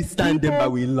like really stand him,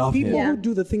 but we love people him. who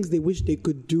do the things they wish they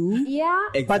could do. Yeah.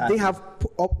 But they have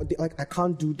like, I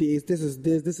can't do this. This is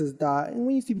this. This is that. And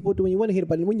when you see people doing, you want to hit it,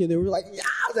 but when they're like, yeah,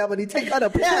 somebody take out a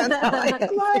pen.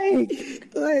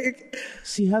 like,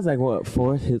 She has like what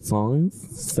 4 hit songs?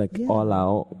 It's like all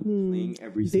out playing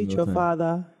every date single your time.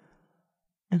 father.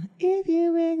 If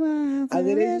you make my I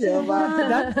date your father.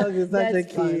 That song is such a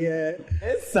That's fun. key. Yeah.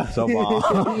 it's such a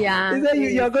bomb. Yeah. Is that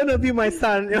you're gonna be my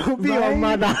son? You'll be your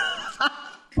mother.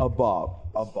 a bob.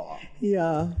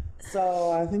 Yeah.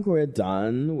 So I think we're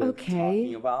done with Okay.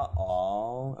 talking about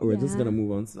all. We're just gonna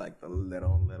move on to like the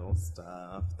little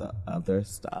stuff, the other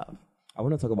stuff. I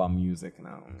want to talk about music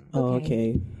now. Oh,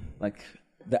 okay. Like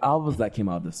the albums that came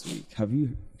out this week. Have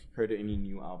you heard of any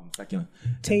new albums? Like in the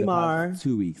Tamar. past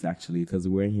 2 weeks actually, because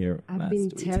we weren't here I've last been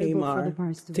week. terrible for the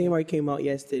past 2 weeks. Tamar came out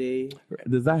yesterday.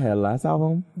 Is that her last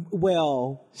album?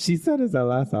 Well, She said it's her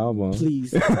last album.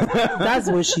 please. That's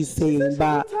what she's saying.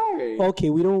 But retiring. okay,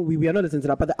 we are not listening to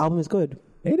that. But the album is good.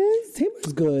 It is.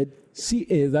 Tamar's good. She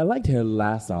is. I liked her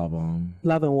last album.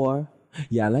 Love and War.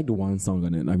 Yeah, I liked one song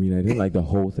on it. I mean, I didn't like the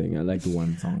whole thing. I liked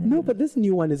one song. No, but this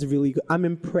new one is really good. I'm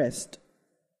impressed.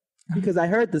 Because I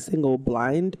heard the single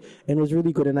Blind and it was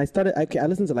really good. And I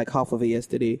listened to like half of it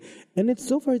yesterday. And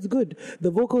so far it's good.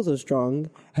 The vocals are strong.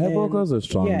 Her vocals are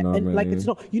strong, Yeah, and normally. like it's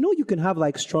not, you can have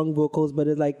like strong vocals, but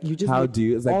it's like you just How make do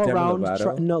you? It's like all Demi around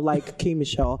Lovato? no, like K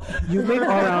Michelle. You make all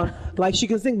around, like she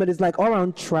can sing, but it's like all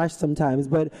around trash sometimes.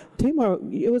 But Tamar,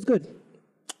 it was good.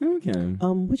 Okay.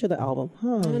 Which other album? I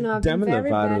don't know. I've been Demi very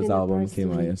bad in Lovato's the album past came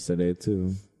 2 out weeks. yesterday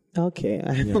too. Okay,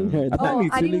 I haven't heard that. Apparently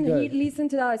it's I really didn't good. listen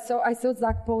to that. I saw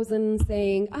Zach Posen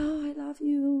saying, "Oh, I love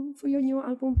you for your new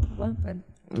album." Blah, blah, but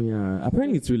Yeah,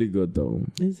 apparently it's really good though.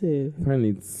 Is it?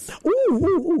 Apparently it's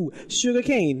Ooh,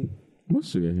 Sugarcane. what's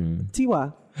sugar cane?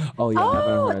 Tiwa. Oh yeah, I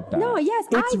haven't heard that. No, yes,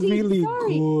 It's I did. really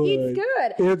Sorry. good. It's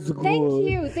good. It's good.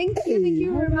 Thank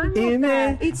you for reminding me of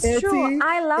that. It's true.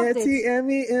 I loved it.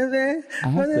 I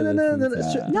have to listen to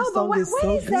that. No, but when is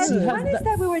so is that? good. When is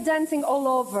that we were dancing all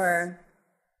over?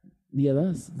 Yeah,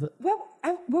 Well,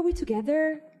 were we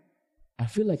together? I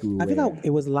feel like we were. I feel like it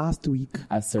was last week. at I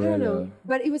don't know. Serrano.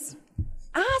 But it was...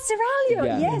 Serralio,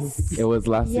 Yeah. yes. It was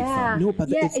last Yeah. week. No, but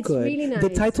Yeah, it's it's good. really nice. The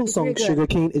title It's song, really good.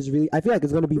 Sugarcane, is really. I feel like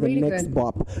it's going to be the Really next good.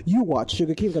 bop. You watch,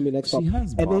 Sugarcane's going to be next She bop.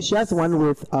 has And then she has bops. one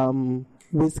with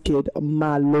Wizkid,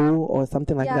 Malo, or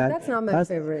something like Yeah, that. that's not my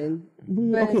favorite.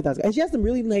 Okay, that's and she has some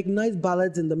really like nice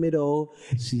ballads in the middle.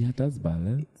 She does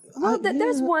ballads. Well,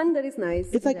 there's one that is nice.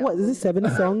 It's like what is it? 7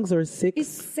 songs or 6? It's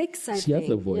 6, I think. She has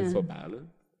a voice yeah. for ballads.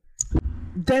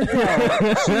 Denzel.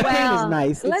 Sugarcane Well, is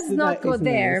nice. let's not go it's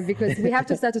there nice. because we have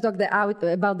to start to talk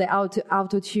about the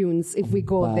auto tunes if we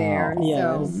go there.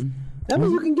 Yes. So. I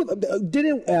mean, you can give.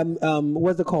 Didn't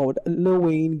what's it called? Lil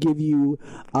Wayne give you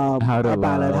How to a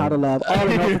ballad, Love. How to Love, all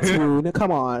in autotune.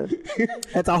 Come on,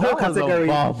 it's a whole That was a category.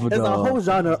 bop, It's a though. whole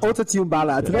genre, autotune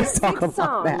ballad. Let's talk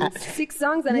about that. 6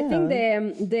 songs, and I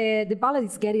think the ballad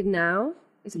is Get It Now.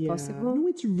 Is it possible? No,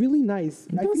 it's really nice.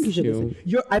 I think you should cute.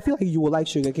 listen. I feel like you will like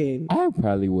Sugarcane. I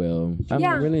probably will. I'm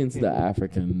Yeah. really into the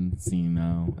African scene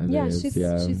now. Yeah, she's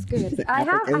good. I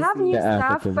have new The stuff,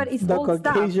 African. but it's The old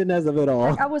stuff. Caucasianness of it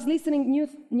all. I was listening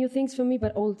new things for me,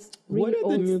 but old, really What are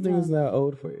old the new stuff. things that are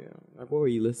old for you? Like, what were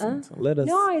you listening to? Let us.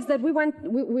 No, it's that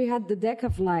we had the deck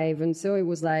of live, and so it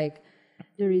was like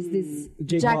there is this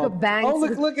Jacob. Jacob Banks. Oh,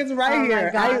 look, it's right Oh my here.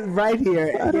 God. Right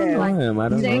here. I don't know him. I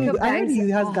don't Jacob know. I heard Banks. he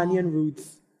has Ghanaian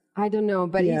roots. I don't know,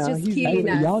 but Yeah, it's just he's- killing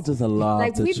us. Y'all just love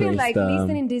Like to we've been trace like them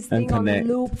listening this and thing on connect.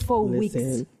 loop for weeks.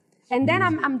 Listen. And then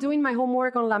I'm doing my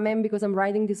homework on La Meme because I'm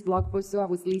writing this blog post, so I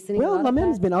was listening. Well, a lot of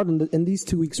Lamem's that. been out in these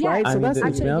 2 weeks, Yeah. right? I So mean, that's it's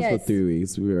actually, been out yes. for 3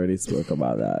 weeks. We already spoke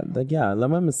about that. Like, yeah,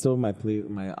 Lamem is still my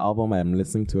album. I'm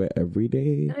listening to it every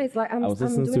day. No, it's like I was I'm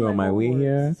listening doing to it on my way homework,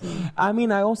 here. so. I mean,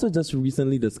 I also just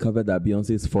recently discovered that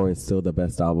Beyonce's 4 is still the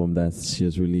best album that she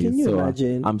has released. Can you so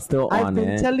imagine? I'm still I've on been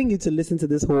it. telling you to listen to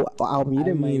this whole album. You I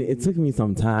didn't mean, mind. it took me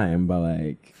some time, but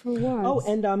like For what? Oh,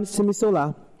 and Simi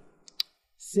Sola.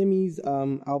 Simi's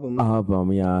album.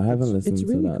 album, yeah, I haven't listened it's to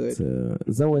really that good. too.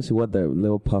 Is that what she what the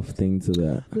little puff thing to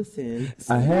the? Listen,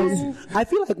 I heard. I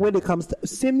feel like when it comes to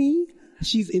Simi,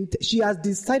 she has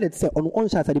decided to say on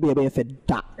shots at the fed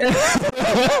that.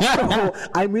 So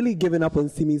I'm really giving up on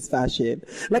Simi's fashion.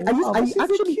 Like Wow, I she's a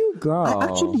actually, cute girl. I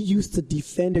actually used to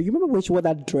defend her. You remember when she wore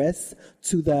that dress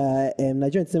to the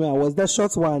Nigerian Cinema Awards? That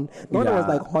short one. The one that was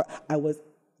Yeah. like her. I was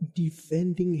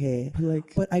defending her.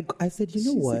 But I said, you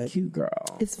know She's what? a cute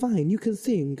girl. It's fine. You can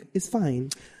sing. It's fine.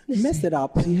 Mess it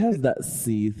up. She has that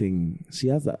C thing. She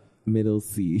has that middle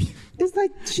C It's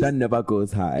like that never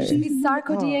goes high. Is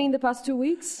Sarkodie in the past 2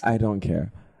 weeks? I don't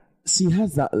care. She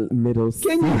has that middle C.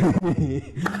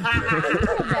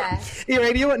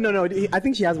 Irene, you want, no. I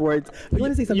think she has words. You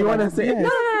want to say something? You wanna like- say- Yes. No.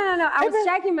 I was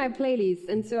checking my playlist,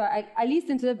 and so I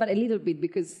listened to it, but a little bit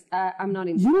because I'm not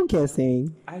in. You don't care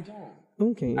saying. I don't.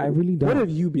 Okay. I really don't. What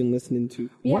have you been listening to?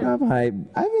 What have I?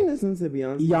 I've been listening to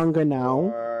Beyonce. Younger now.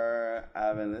 Or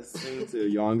I've been listening to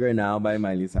Younger Now by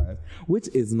Miley Cyrus, which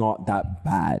is not that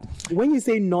bad. When you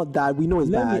say not that, we know it's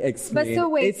Let me bad. explain. But so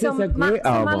wait, it's so just a great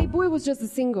album. Malibu was just a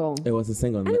single, It was a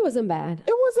single. and it wasn't bad.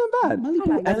 It wasn't bad.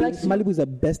 Malibu, I think Malibu is the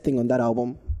best thing on that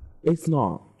album. It's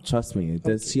not. Trust me.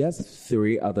 She has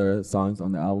 3 other songs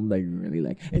on the album that you really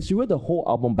like. And she wrote the whole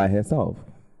album by herself.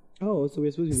 Oh, so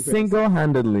we're supposed to be impressed.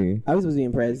 Single-handedly. I was supposed to be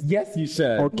impressed. Yes, you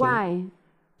should. Okay. Why?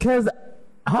 Because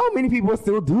how many people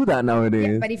still do that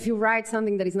nowadays? But if you write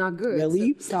something that is not good,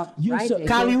 Really? so stop You writing. should-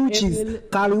 Kali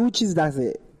Uchis, that's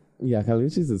it. Yeah,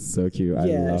 Kaliuchis is so cute. I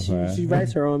Yeah, love her. she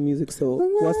writes her own music, so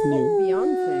what's new?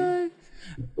 Beyonce.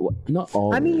 Not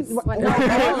all. I mean, What, not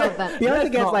all of them.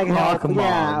 Beyonce gets not like talk, half. Mom.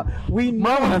 Yeah, we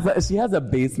know. she has a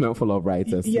basement full of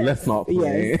writers. Yes, Let's not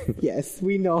play. Yes,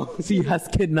 we know. She has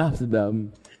kidnapped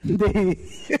them. They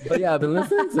But yeah, I've been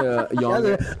listening to has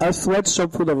Younger. a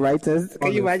sweatshop full of writers.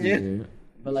 Can you imagine? Honestly.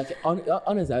 But like,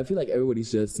 honestly, I feel like everybody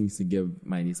just needs to give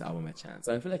Miley's album a chance.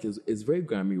 I feel like it's very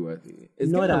Grammy worthy.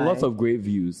 It's Not getting a I. lot of great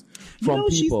views You from know,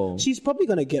 people. She's probably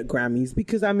gonna get Grammys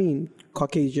because I mean,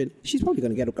 Caucasian. She's probably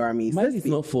gonna get Grammys. Miley's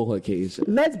not full occasion.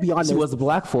 Let's be honest. She was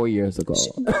black 4 years ago.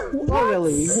 Oh,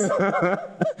 really?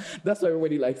 That's what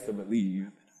everybody likes to believe.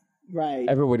 Right.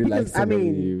 Everybody Because, likes to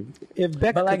believe. if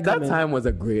Beck But like could that come in- time was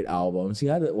a great album. She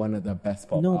had one of the best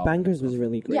pop No, albums. Bangers was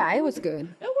really great. Yeah, it was good.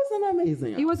 It was an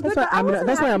amazing. It was That's good. why but I I'm- wasn't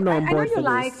that's why I'm not on happy. board I know for you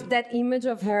this. liked that image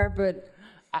of her, but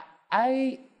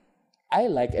I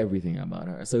like everything about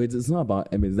her. So it's not about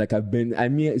image. Like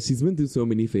she's been through so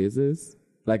many phases.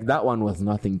 Like that one was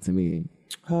nothing to me.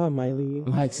 Oh, Miley.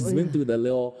 Like, she's been through the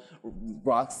little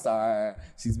rock star.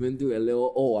 She's been through a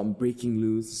little, I'm breaking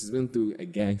loose. She's been through a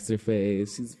gangster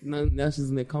phase. Now she's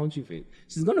in a country phase.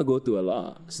 She's going to go through a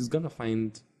lot. She's going to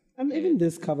find... And even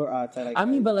this cover art, I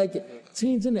mean, but like,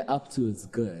 changing it up to is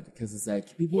good. Because it's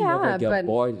like, people never get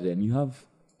bored and you have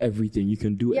everything. You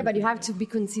can do everything. But you have to be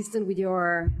consistent with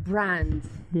your brand.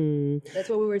 That's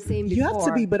what we were saying before. You have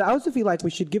to be, but I also feel like we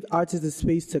should give artists the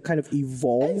space to kind of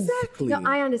evolve. Exactly. No,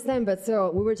 I understand, but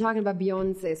so we were talking about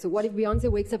Beyonce. So what if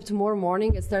Beyonce wakes up tomorrow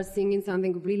morning and starts singing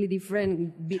something completely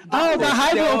different? The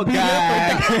hype will be the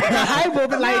hype will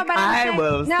be like, I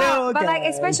will still but like,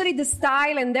 especially the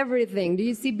style and everything. Do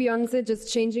you see Beyonce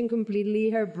just changing completely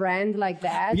her brand like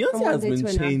that? Beyonce has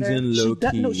been changing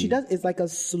low-key. No, she does. It's like a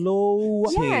slow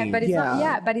change. Yeah, but it's not.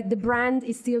 Yeah, but the brand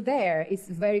is still there. It's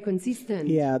very consistent.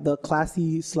 Yeah, the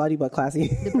classy, slutty but classy.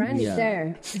 The brand is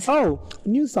there. Oh,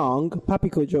 new song, Papi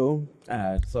Kojo.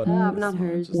 I've not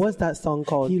heard. What's that song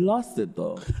called? He lost it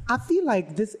though. I feel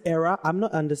like this era, I'm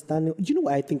not understanding. Do you know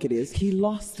what I think it is? He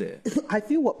lost it. I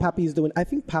feel what Papi is doing. I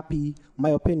think Papi,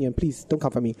 my opinion, please don't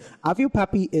come for me. I feel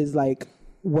Papi is like,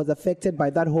 was affected by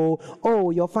that whole,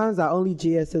 your fans are only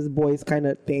JS's boys kind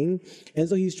of thing. And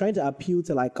so he's trying to appeal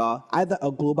to like either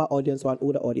a global audience or an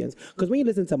older audience. Because when you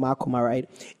listen to Makoma, right,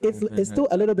 it's still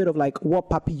a little bit of like what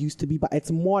Papi used to be, but it's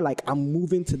more like I'm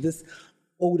moving to this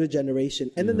older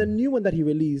generation. And then the new one that he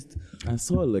released, I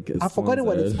saw like I've forgotten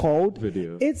what it's called.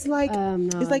 Video. It's like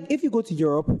it's like if you go to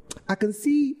Europe, I can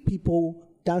see people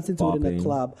dancing to it in a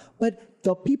club, but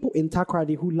the people in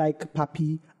Takoradi who like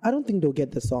Papi, I don't think they'll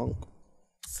get the song.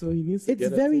 So he needs to it's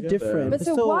very different. But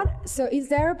so is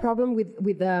there a problem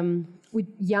with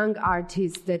young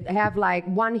artists that have like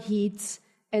one hit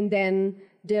and then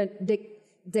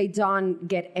they don't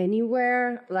get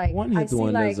anywhere? Like one hit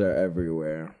wonders are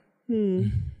everywhere.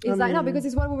 It's like no, because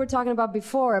it's what we were talking about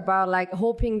before about like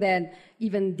hoping that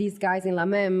even these guys in La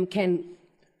Meme can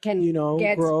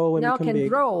grow and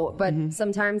grow, but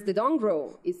sometimes they don't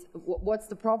grow. What's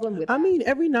the problem with that? I mean,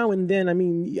 every now and then, I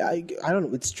don't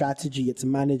know, it's strategy, it's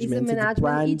management, it's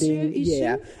branding. Issue?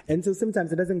 Yeah. And so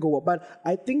sometimes it doesn't go up. But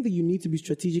I think that you need to be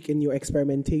strategic in your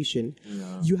experimentation.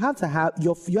 Yeah. You have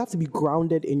to be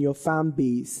grounded in your fan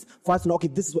base for us to know, okay,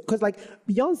 this is what, because like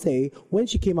Beyonce, when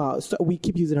she came out, so we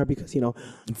keep using her because,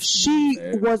 she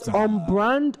was on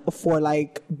brand for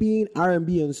like being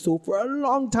R&B and soul for a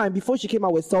long time before she came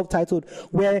out with self-titled,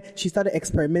 where she started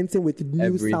experimenting with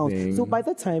new sounds. So by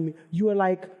that time, you were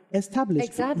like established.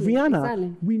 Exactly.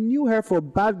 Rihanna, we knew her for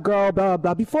Bad Girl, blah, blah,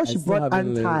 blah, before she brought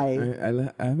Anti.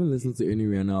 I haven't listened to any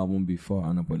Rihanna album before,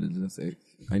 unapologetic.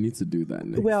 I need to do that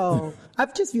next. Well, I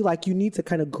just feel like you need to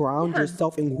kind of ground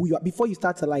yourself in who you are before you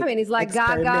start to like. I mean, it's like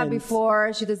Gaga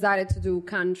before she decided to do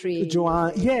country.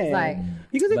 Joanne, yeah. Like,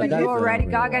 because if you're already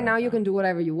Gaga, now you can do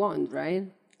whatever you want,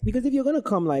 right? Because if you're gonna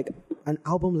come like an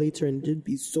album later and just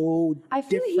be so I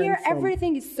feel here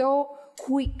everything is so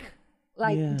quick.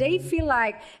 Like they feel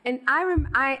like, and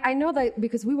I know that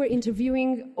because we were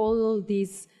interviewing all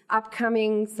these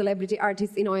upcoming celebrity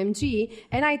artists in OMG,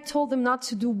 and I told them not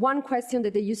to do one question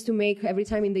that they used to make every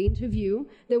time in the interview.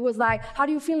 There was like, how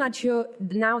do you feel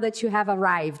now that you have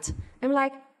arrived? I'm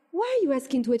like, why are you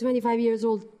asking to a 25 years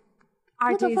old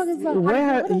artist? What the fuck is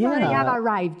that? You have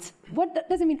arrived. What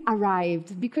does it mean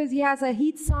arrived? Because he has a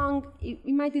hit song, it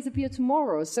might disappear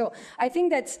tomorrow. So I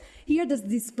think that here there's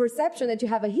this perception that you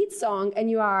have a hit song and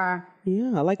you are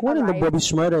like what in the Bobby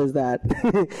Shmurda is that?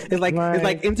 It's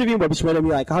like interviewing Bobby Shmurda and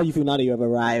be like, how you feel now that you have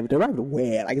arrived? Arrived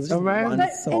where? Like it's just one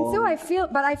song. And so I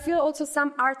feel also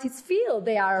some artists feel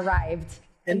they are arrived.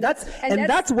 And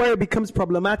that's where it becomes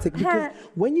problematic, because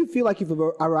when you feel like you've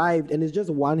arrived and it's just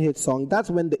one hit song,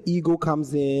 that's when the ego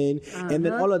comes in, and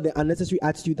then all of the unnecessary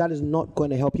attitude that is not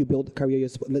going to help you build the career,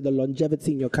 the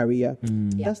longevity in your career.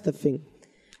 That's the thing.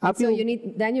 So you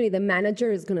need the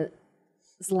manager is going to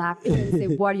slap you and say,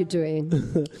 "What are you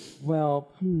doing?"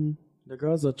 Well. The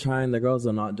girls are trying. The girls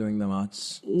are not doing the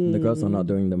much. The girls are not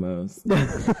doing the most.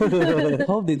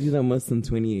 Hope they do the most in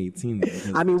 2018.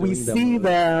 I mean, we see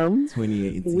them.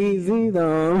 2018. We see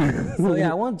them. So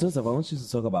yeah, I want you to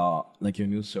talk about like your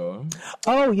new show.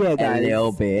 Oh yeah, guys. A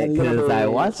little bit, because I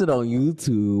watched it on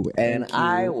YouTube and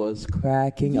I was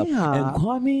cracking up. And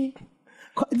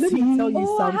Let me tell you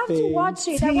Oh, something. I have to watch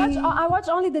it. I watch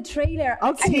only the trailer.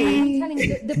 Okay. I'm telling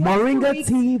you, the Moringa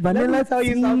tea, vanilla Let me tell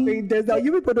you something.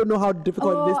 You people don't know how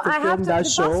difficult it is to film that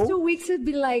show. The past 2 weeks have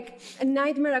been like a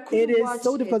nightmare. I couldn't It watch is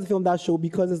so difficult to film that show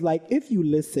because it's like, if you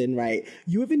listen, right,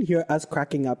 you even hear us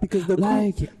cracking up because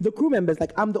the crew members,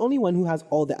 like, I'm the only one who has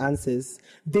all the answers.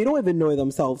 They don't even know it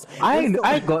themselves.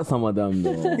 I got some of them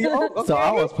though. Okay. So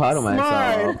I was proud of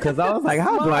myself because I was like,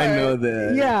 how do I know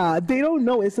this? Yeah, they don't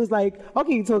know. It's just like,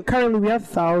 okay, so currently we have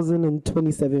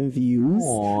 1,027 views,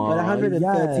 but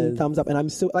 113 thumbs up. And I'm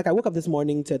so, like, I woke up this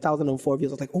morning to 1,004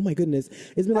 views. I was like, oh my goodness,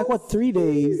 it's been like, 3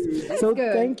 days? So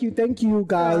good. thank you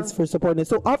guys for supporting it.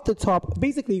 So off the top,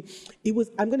 basically, it was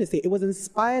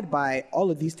inspired by all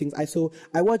of these things.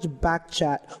 I watched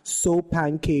Backchat, Soul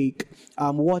Pancake,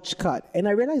 Watch Cut, and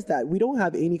I realized that we don't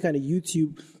have any kind of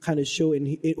YouTube kind of show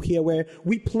in here where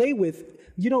we play with,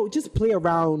 just play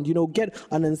around, get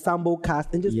an ensemble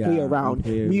cast and just play around.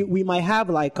 We might have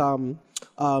like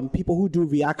people who do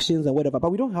reactions and whatever,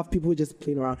 but we don't have people who just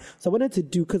playing around. So I wanted to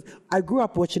do, because I grew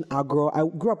up watching Agro, I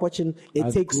grew up watching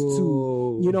It Takes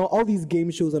Two, all these game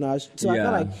shows on our. So I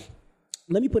felt like,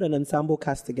 let me put an ensemble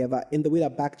cast together in the way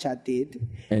that Backchat did,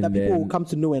 and that people will come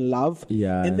to know and love.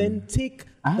 Yeah. And then take.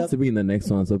 I have to be in the next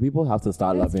one, so people have to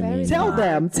start loving me. Tell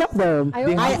them.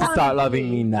 They have to start loving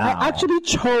me now. I actually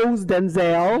chose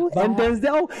Denzel, and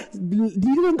Denzel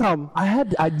didn't come. I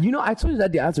told you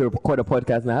that they had to record a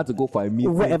podcast, and I had to go for a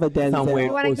meeting wherever Denzel.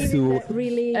 Somewhere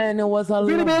really, and it was a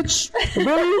really, bitch.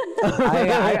 Really?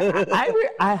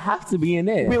 I have to be in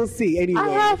it. We'll see. Anyway, I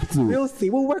have to. We'll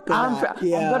see. We'll work on that. I'm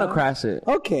gonna crash it.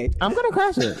 Okay, I'm gonna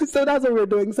crash it. So that's what we're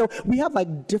doing. So we have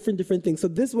like different things. So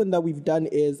this one that we've done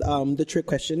is the trick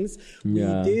questions.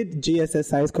 Yeah. We did GSS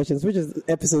size questions, which is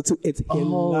episode 2. It's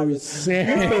hilarious.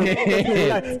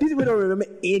 These people don't remember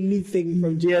anything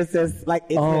from GSS. Like,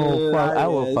 it's hilarious. Fuck, I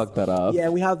will fuck that up. Yeah,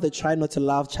 we have the try not to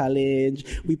laugh challenge.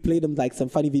 We played them like some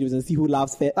funny videos and see who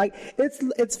laughs first. Like,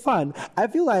 it's fun. I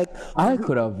feel like I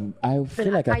could have won that. Are you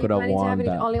planning to have it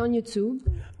only on YouTube?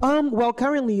 Well,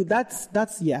 currently that's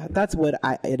what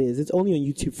it is. It's only on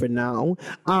YouTube for now.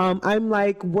 I'm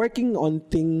like working on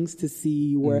things to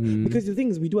see where, because the thing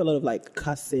is, we do a lot of like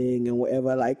cussing and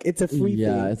whatever. Like, it's a free thing.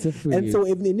 Yeah, it's a free. And so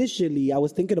initially I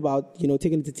was thinking about,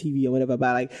 taking it to TV or whatever,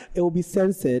 but like it will be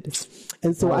censored.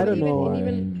 And so I don't know. And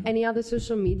even any other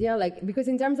social media, like, because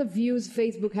in terms of views,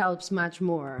 Facebook helps much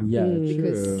more. Yeah,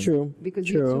 true. Because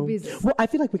YouTube is. Well, I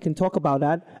feel like we can talk about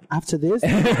that after this.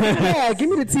 Yeah, give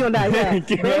me the tea on that. Yeah.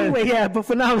 Anyway, but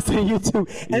for now it's on YouTube.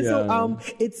 And so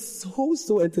it's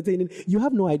so entertaining. You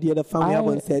have no idea the fun we have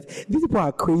on set. These people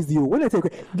are crazy. When I say,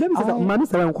 let me say that Manu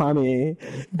Sarah and Kwame,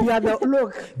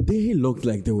 they looked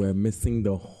like they were missing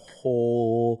the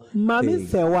whole Mami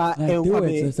Sewa and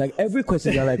Kwame. Just like every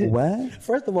question they're like, what?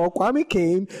 First of all, Kwame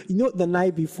came, the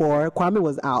night before, Kwame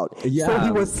was out. Yeah. So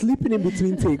he was sleeping in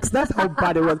between takes. That's how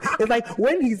bad it was. It's like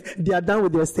when they are done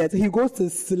with their set, he goes to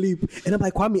sleep. And I'm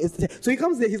like, Kwame is so he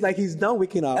comes there, he's done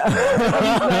waking up. He's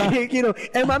like,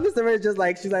 and Mami Sewa is just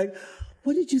like, she's like,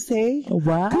 what did you say?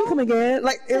 What? Can you come again?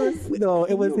 Like, it was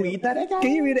read that again?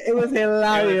 Can you read it? It was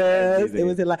hilarious. It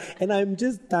was hilarious. And I'm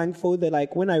just thankful that,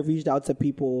 like, when I reached out to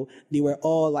people, they were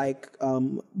all like,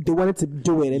 they wanted to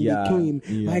do it, and they came.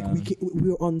 Yeah. Like, we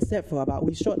were on set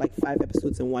we shot like 5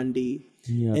 episodes in one day.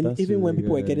 Yeah, and even really when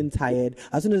people were getting tired,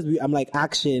 as soon as I'm like,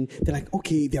 action, they're like,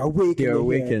 okay, they're awake.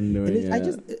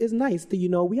 It's nice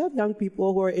that, we have young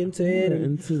people who are into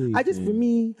it. For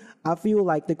me, I feel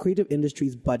like the creative industry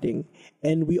is budding,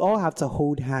 and we all have to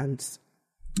hold hands.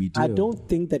 We do. I don't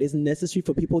think that it's necessary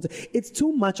for people to. It's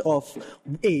too much of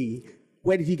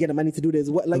where did he get the money to do this?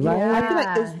 I feel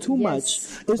like it's too much.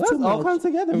 It's too much. All come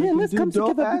together. Yeah, let's come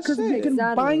together because we can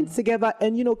bind together.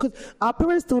 And, because our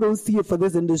parents still don't see it for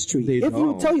this industry. If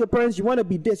you tell your parents you want to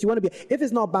be this, you want to be, if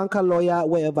it's not banker, lawyer,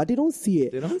 whatever, they don't see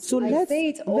it. I say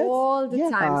it all the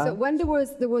time. So when there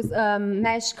was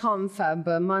Mesh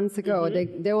Confab months ago,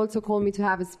 they also called me to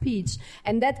have a speech.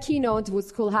 And that keynote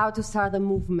was called How to Start a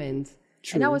Movement.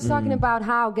 True. And I was talking about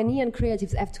how Ghanaian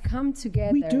creatives have to come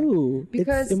together. We do.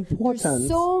 Because it's important. There's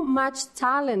so much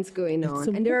talent going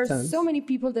on. And there are so many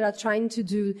people that are trying to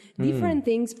do different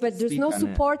things, but there's no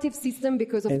supportive system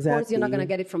because, of course, you're not going to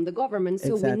get it from the government.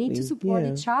 So we need to support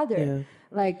each other. Yeah.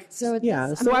 Like, so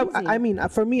it's so amazing. I mean,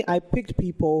 for me, I picked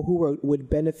people who would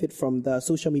benefit from the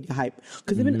social media hype.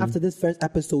 Because even after this first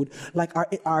episode, like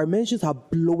our mentions are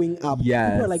blowing up.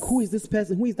 Yes. People are like, who is this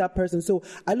person? Who is that person? So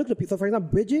I looked at people. So for example,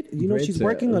 Bridget, she's Bridget,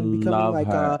 working on becoming love like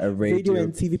her, a radio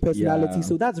and TV personality. Yeah.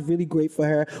 So that's really great for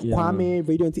her. Yeah. Kwame,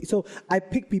 radio and TV. So I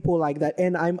pick people like that,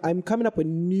 and I'm coming up with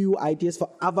new ideas for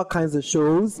other kinds of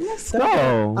shows. Let's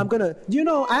go. I'm gonna,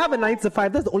 I have a 9 to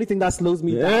 5. That's the only thing that slows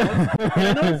me down.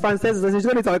 I know Frances is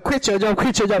going to tell me, quit your job.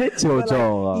 Quit your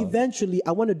job. Eventually,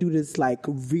 I want to do this like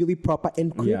really proper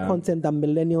and create content that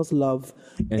millennials love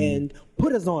and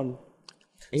put us on.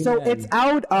 Amen. So it's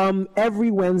out every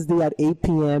Wednesday at 8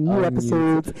 p.m. New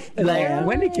episodes. Like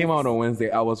when it came out on Wednesday,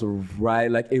 I was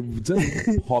right. Like it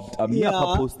just popped up. Yeah.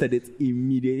 I posted it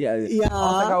immediately. Yeah.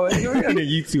 I was like, I was on the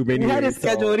YouTube anyway. We had it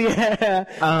scheduled.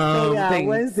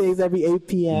 Wednesdays every 8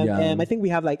 p.m. Yeah. I think we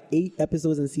have like 8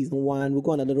 episodes in season 1. We'll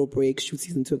go on a little break, shoot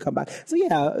season 2, and come back. So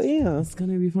yeah. It's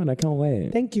gonna be fun. I can't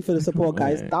wait. Thank you for the support,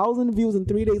 guys. 1,000 views in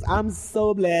 3 days. I'm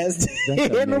so blessed.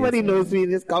 Nobody knows me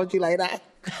in this country like that.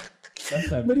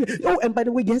 And by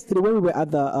the way, yesterday when we were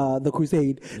at the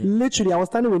Crusade, literally I was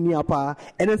standing with Niapa,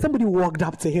 and then somebody walked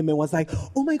up to him and was like,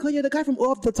 "Oh my God, you're the guy from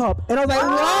Off the Top," and I was like,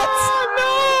 "What?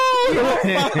 No!"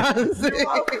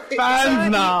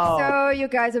 Fans now. So you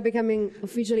guys are becoming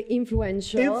officially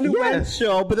influential.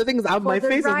 But the thing is, my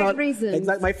face is not reasons.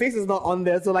 exactly. My face is not on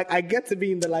there, so like I get to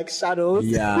be in the like shadows.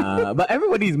 Yeah, but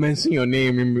everybody's mentioning your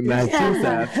name in like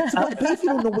stuff. But if you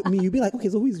don't know me, you'd be like, okay,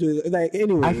 so who's doing it? Like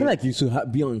anyway. I feel like you should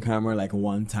be on camera like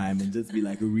one time and just be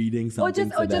like reading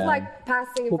something. Or just like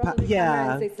passing in front of the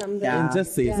camera and say something. And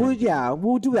just say something.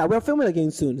 We'll do that. We're filming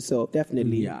again soon, so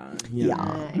definitely. Yeah.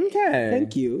 Okay.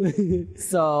 Thank you.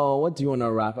 So, what do you want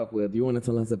to wrap up with? Do you want to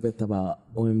tell us a bit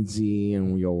about OMG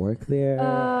and your work there?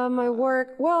 My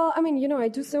work, well, I mean, I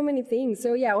do so many things.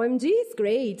 So yeah, OMG is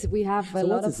great. We have a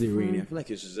lot of. What is Irene? I feel like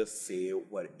you should just say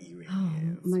what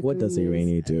Irene is. What does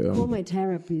Irene do? Call my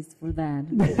therapist for that.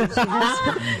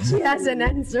 She has an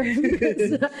answer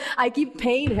because I keep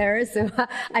paying her, so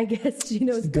I guess she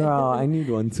knows. Girl, I need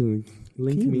one too.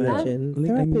 Link me up.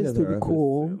 Therapists would be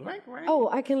cool. Oh,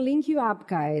 I can link you up,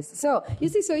 guys. So, you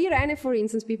see, Irene, for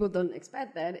instance, people don't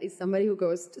expect that, is somebody who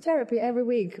goes to therapy every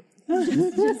week.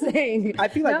 Just saying. I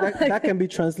feel like that can be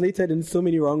translated in so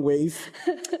many wrong ways.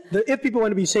 If people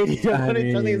want to be shady, they want to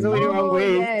translate in so many wrong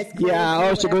ways.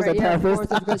 Yes, she goes to therapist.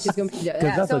 Because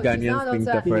that's what Ghanaians think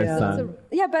the first time.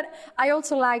 Yeah, but I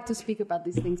also like to speak about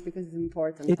these things because it's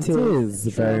important. It is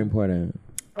very important.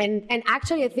 And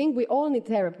actually, I think we all need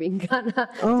therapy in Ghana.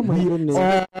 Oh my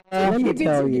goodness! Let me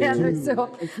tell you. So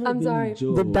I'm sorry.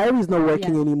 The diary is not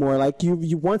working anymore. Like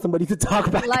you want somebody to talk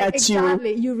back at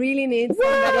exactly. You really need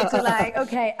somebody to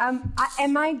okay.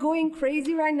 Am I going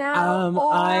crazy right now?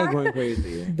 I'm going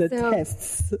crazy. The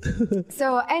tests.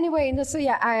 So anyway, in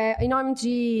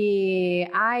OMG,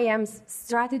 I am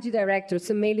strategy director.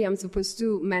 So mainly, I'm supposed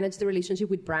to manage the relationship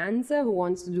with brands who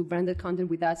wants to do branded content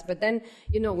with us. But then,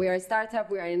 we are a startup.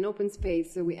 We are in an open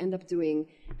space, so we end up doing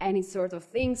any sort of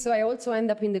thing. So I also end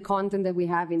up in the content that we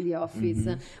have in the office,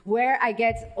 where I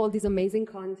get all these amazing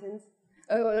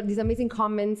these amazing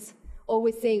comments,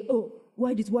 always saying, "Oh,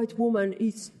 why this white woman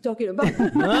is talking about?"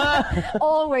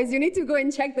 Always, you need to go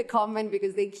and check the comment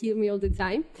because they kill me all the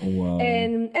time. Wow.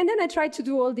 And then I try to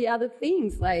do all the other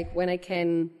things, like when I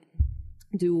can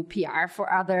do PR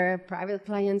for other private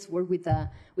clients, work with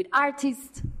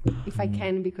artists if I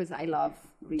can, because I love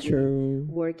really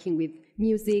working with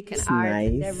music and art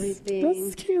and everything.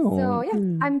 That's cute. So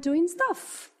I'm doing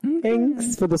stuff.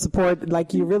 Thanks for the support.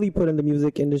 Like you really put in the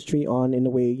music industry on in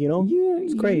a way,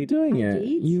 it's great. You're doing it.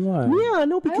 You are. Yeah,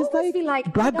 no, because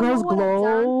like Black Girls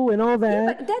Glow and all that.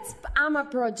 Yeah, but that's AMA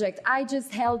project. I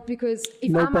just help because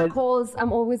if AMA calls,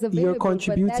 I'm always available. You're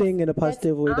contributing in a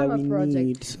positive way that we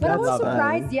need. But I was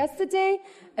surprised yesterday.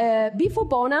 Before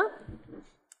Bona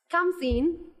comes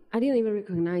in, I didn't even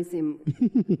recognize him,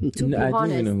 to be honest. I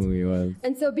didn't even know who he was.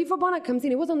 And so before Bona comes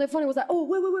in, he was on the phone, he was like, "Oh,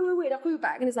 wait, I'll call you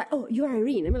back." And he's like, "Oh, you're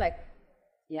Irene." And I'm like,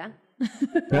 "Yeah."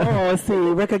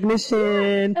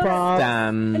 Recognition, props.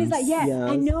 And he's like, yes,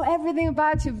 I know everything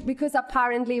about you, because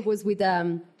apparently it was with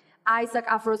Isaac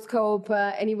Afroscope,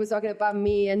 and he was talking about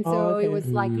me, and so he was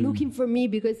like looking for me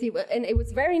because and it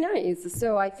was very nice.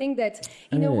 So I think that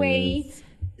in a way,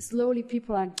 slowly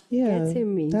people are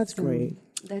getting me. That's great.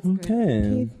 That's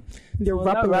okay. They're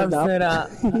wrapping us up.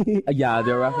 Yeah,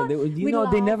 they're wrapping.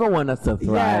 They never want us to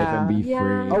thrive and be free.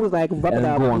 I was like, wrap it and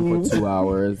up. go on for 2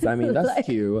 hours. I mean, that's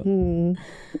cute.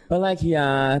 But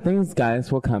thanks guys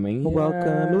for coming.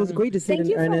 Welcome. It was great to sit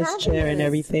in Ernest's chair and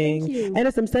everything.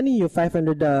 Ernest, I'm sending you a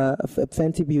 500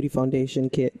 Fenty Beauty Foundation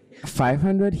kit.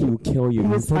 500? He will kill you.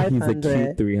 He said he's a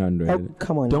cute 300. Oh,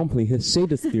 come on. Don't play. His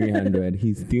shade is 300.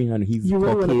 He's 300. He's you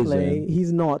Caucasian. Will play.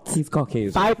 He's not. He's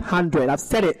Caucasian. 500. I've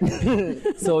said it.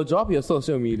 So drop your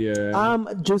social media.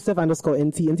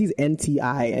 Joseph_NT. NT's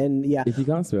NTI. And yeah. If you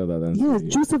can't spell that, then. Yes,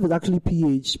 Joseph is actually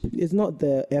PH. It's not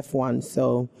the F1.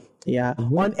 So yeah.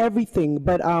 On everything.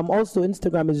 But also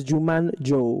Instagram is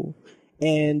Jumanjo.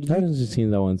 And why don't you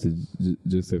change that one to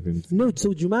Joseph? No, so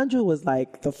Jumanjo was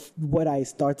like what I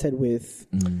started with.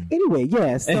 Anyway,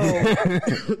 yeah. So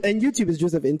and YouTube is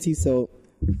Joseph NT. So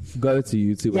go to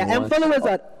YouTube. Yeah, and follow us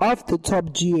at Off the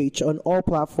Top GH on all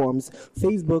platforms: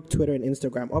 Facebook, Twitter, and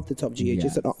Instagram. Off the Top GH. Yes.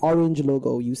 It's an orange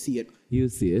logo. You see it.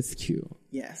 It's cute.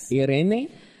 Yes.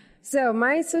 Irene. So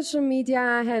my social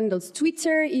media handles: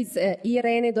 Twitter is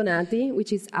Irene Donati,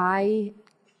 which is IRENE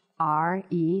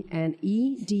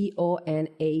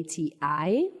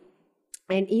DONATI.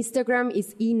 And Instagram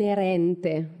is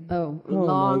Inerente.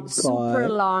 Long, super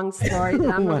long story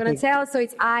that I'm not going to tell. So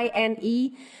it's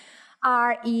INERENTE.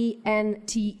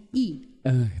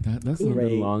 That's a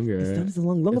little longer. It's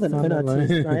longer than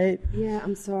Fenty, right? Yeah,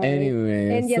 I'm sorry.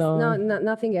 Anyway. And yes,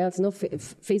 nothing else. No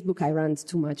Facebook, I run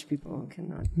too much. People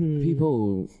cannot.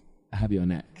 People have your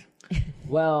neck.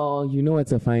 Well, you know where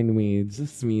to find me.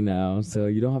 Just me now, so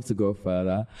you don't have to go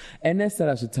further. Ernest said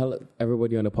I should tell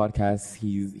everybody on the podcast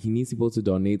he needs people to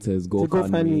donate to his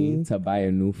GoFundMe to buy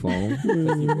a new phone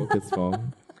because he broke his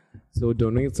phone. So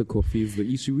donate to Kofi's.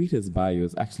 You should read his bio.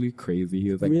 It's actually crazy.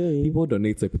 He was like, people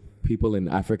donate to people in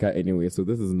Africa anyway, so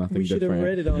this is nothing different. We should have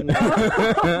read it on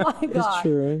oh my God. It's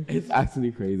true. It's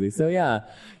actually crazy. So yeah,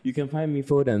 you can find me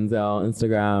for Denzel,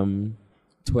 Instagram,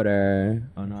 Twitter,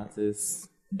 onartist.co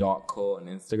on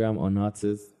Instagram,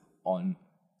 onartist on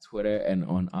Twitter, and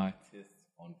onartist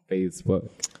on Facebook.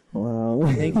 Wow.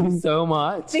 Thank you so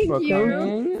much for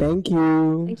coming. Thank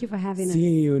you. Thank you for having us.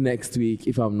 See you next week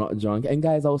if I'm not drunk. And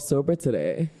guys, I was sober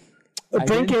today.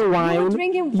 Drinking wine. You were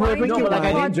drinking wine. No, but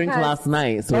I didn't drink last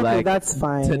night. So that's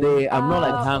fine. Today, I'm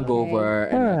not hangover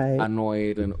and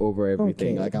annoyed and over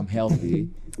everything. Okay. I'm healthy.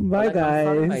 Bye, guys.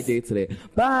 I'm my day today.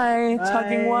 Bye.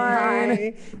 Chugging wine.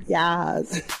 Bye.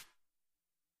 Yes.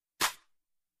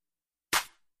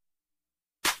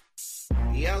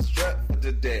 Yeah, I'm strapped for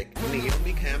the dick.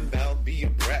 Naomi Campbell be a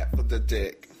brat for the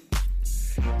dick.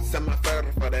 Summer fur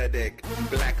for the dick.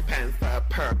 Black Panther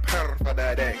purr for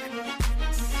the dick.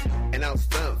 And I'll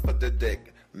stunt for the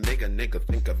dick. Make a nigga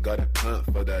think I've got a cunt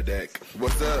for the dick.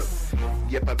 What's up?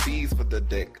 Yep, I bees for the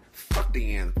dick. Fuck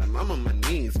the anthem, I'm on my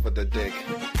knees for the dick.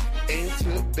 Ain't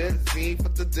too busy for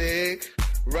the dick.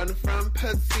 Run from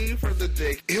pussy for the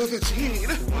dick. Ill the gene.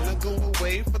 Wanna go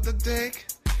away for the dick?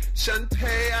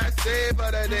 Shantae, I say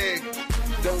for the dick.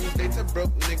 Don't date a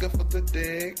broke nigga for the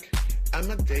dick.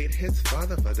 I'ma date his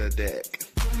father for the dick.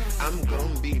 I'm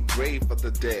gonna be brave for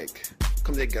the dick.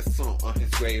 Come des garçons on his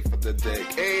grave for the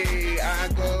dick. Hey, I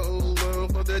go low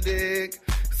for the dick.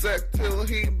 Suck till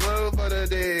he blow for the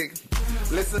dick.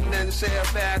 Listen and share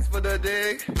fast for the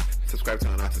dick. Subscribe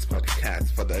to an artist podcast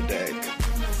for the dick.